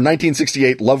 Or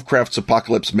 1968, Lovecraft's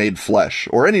Apocalypse Made Flesh,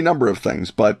 or any number of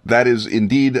things, but that is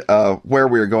indeed where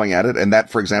we are going at it, and that,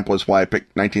 for example, is why I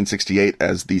picked 1968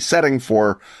 as the setting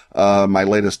for my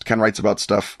latest Ken Writes About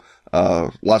Stuff,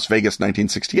 Las Vegas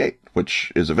 1968,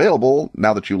 which is available,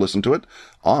 now that you listen to it,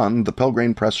 on the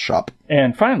Pelgrane Press shop.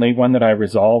 And finally, one that I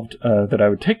resolved that I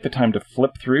would take the time to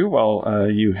flip through while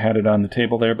you had it on the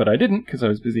table there, but I didn't because I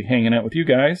was busy hanging out with you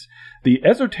guys. The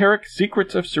Esoteric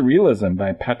Secrets of Surrealism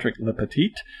by Patrick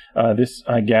Lepetit. This,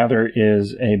 I gather,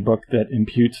 is a book that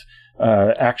imputes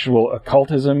actual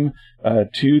occultism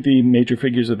to the major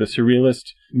figures of the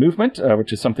Surrealist movement,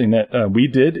 which is something that we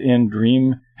did in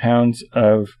Dream Hounds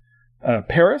of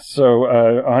Paris. So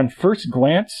on first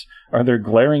glance, Are there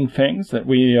glaring things that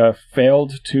we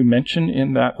failed to mention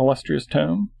in that illustrious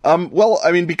tome? Well,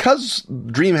 I mean, because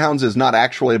Dreamhounds is not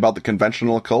actually about the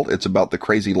conventional occult, it's about the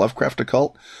crazy Lovecraft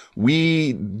occult.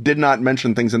 We did not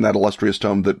mention things in that illustrious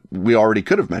tome that we already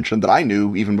could have mentioned, that I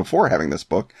knew even before having this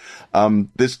book.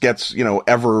 This gets,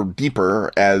 ever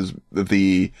deeper as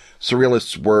the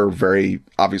Surrealists were very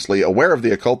obviously aware of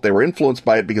the occult. They were influenced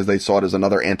by it because they saw it as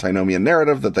another antinomian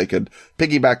narrative that they could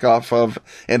piggyback off of,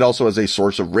 and also as a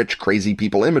source of rich, crazy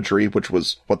people imagery, which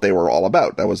was what they were all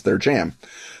about. That was their jam.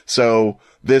 So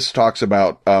this talks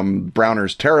about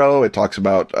Browner's tarot. It talks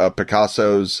about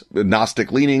Picasso's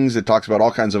Gnostic leanings. It talks about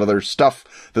all kinds of other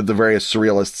stuff that the various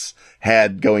Surrealists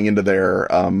had going into their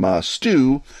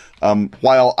stew,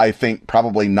 while I think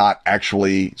probably not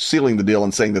actually sealing the deal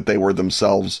and saying that they were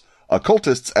themselves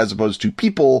occultists as opposed to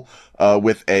people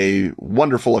with a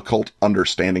wonderful occult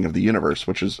understanding of the universe,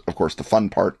 which is, of course, the fun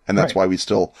part. And that's why we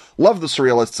still love the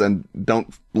Surrealists and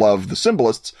don't love the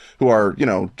Symbolists, who are,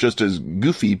 just as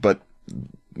goofy, but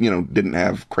didn't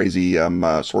have crazy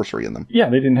sorcery in them. Yeah,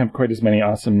 they didn't have quite as many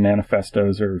awesome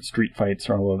manifestos or street fights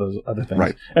or all of those other things.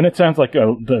 Right. And it sounds like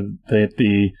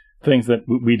the things that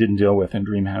we didn't deal with in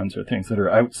Dreamhounds are things that are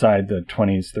outside the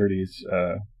 20s,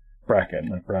 30s bracket,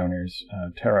 like Browner's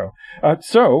tarot.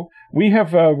 So we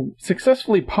have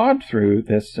successfully pawed through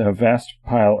this vast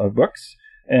pile of books,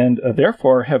 and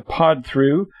therefore have pawed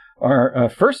through our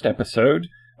first episode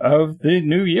of the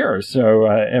new year. So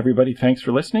everybody, thanks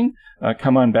for listening.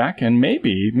 Come on back, and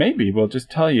maybe we'll just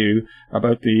tell you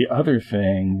about the other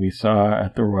thing we saw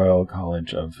at the Royal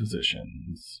College of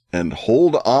Physicians. And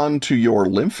hold on to your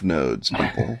lymph nodes,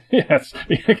 people. Yes,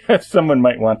 because someone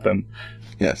might want them.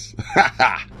 Yes.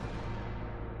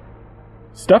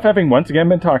 Stuff having once again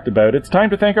been talked about, it's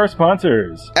time to thank our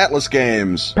sponsors. Atlas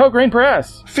Games, Pelgrane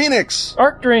Press, Phoenix,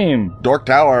 Arc Dream, Dork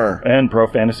Tower, and Pro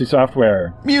Fantasy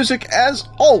Software. Music, as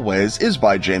always, is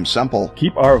by James Semple.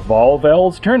 Keep our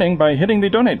Volvels turning by hitting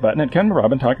the donate button at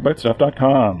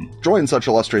kenrobintalkaboutstuff.com. Join such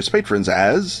illustrious patrons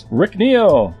as Rick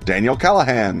Neal, Daniel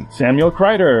Callahan, Samuel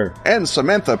Kreider, and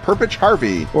Samantha Perpich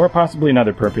Harvey. Or possibly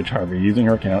another Perpich Harvey. Using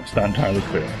her account, it's not entirely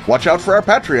clear. Watch out for our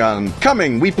Patreon.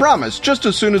 Coming, we promise, just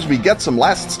as soon as we get some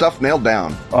last stuff nailed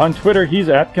down. On Twitter, he's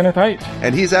at Kenneth Hite.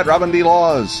 And he's at Robin D.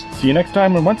 Laws. See you next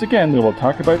time when once again we will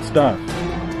talk about stuff.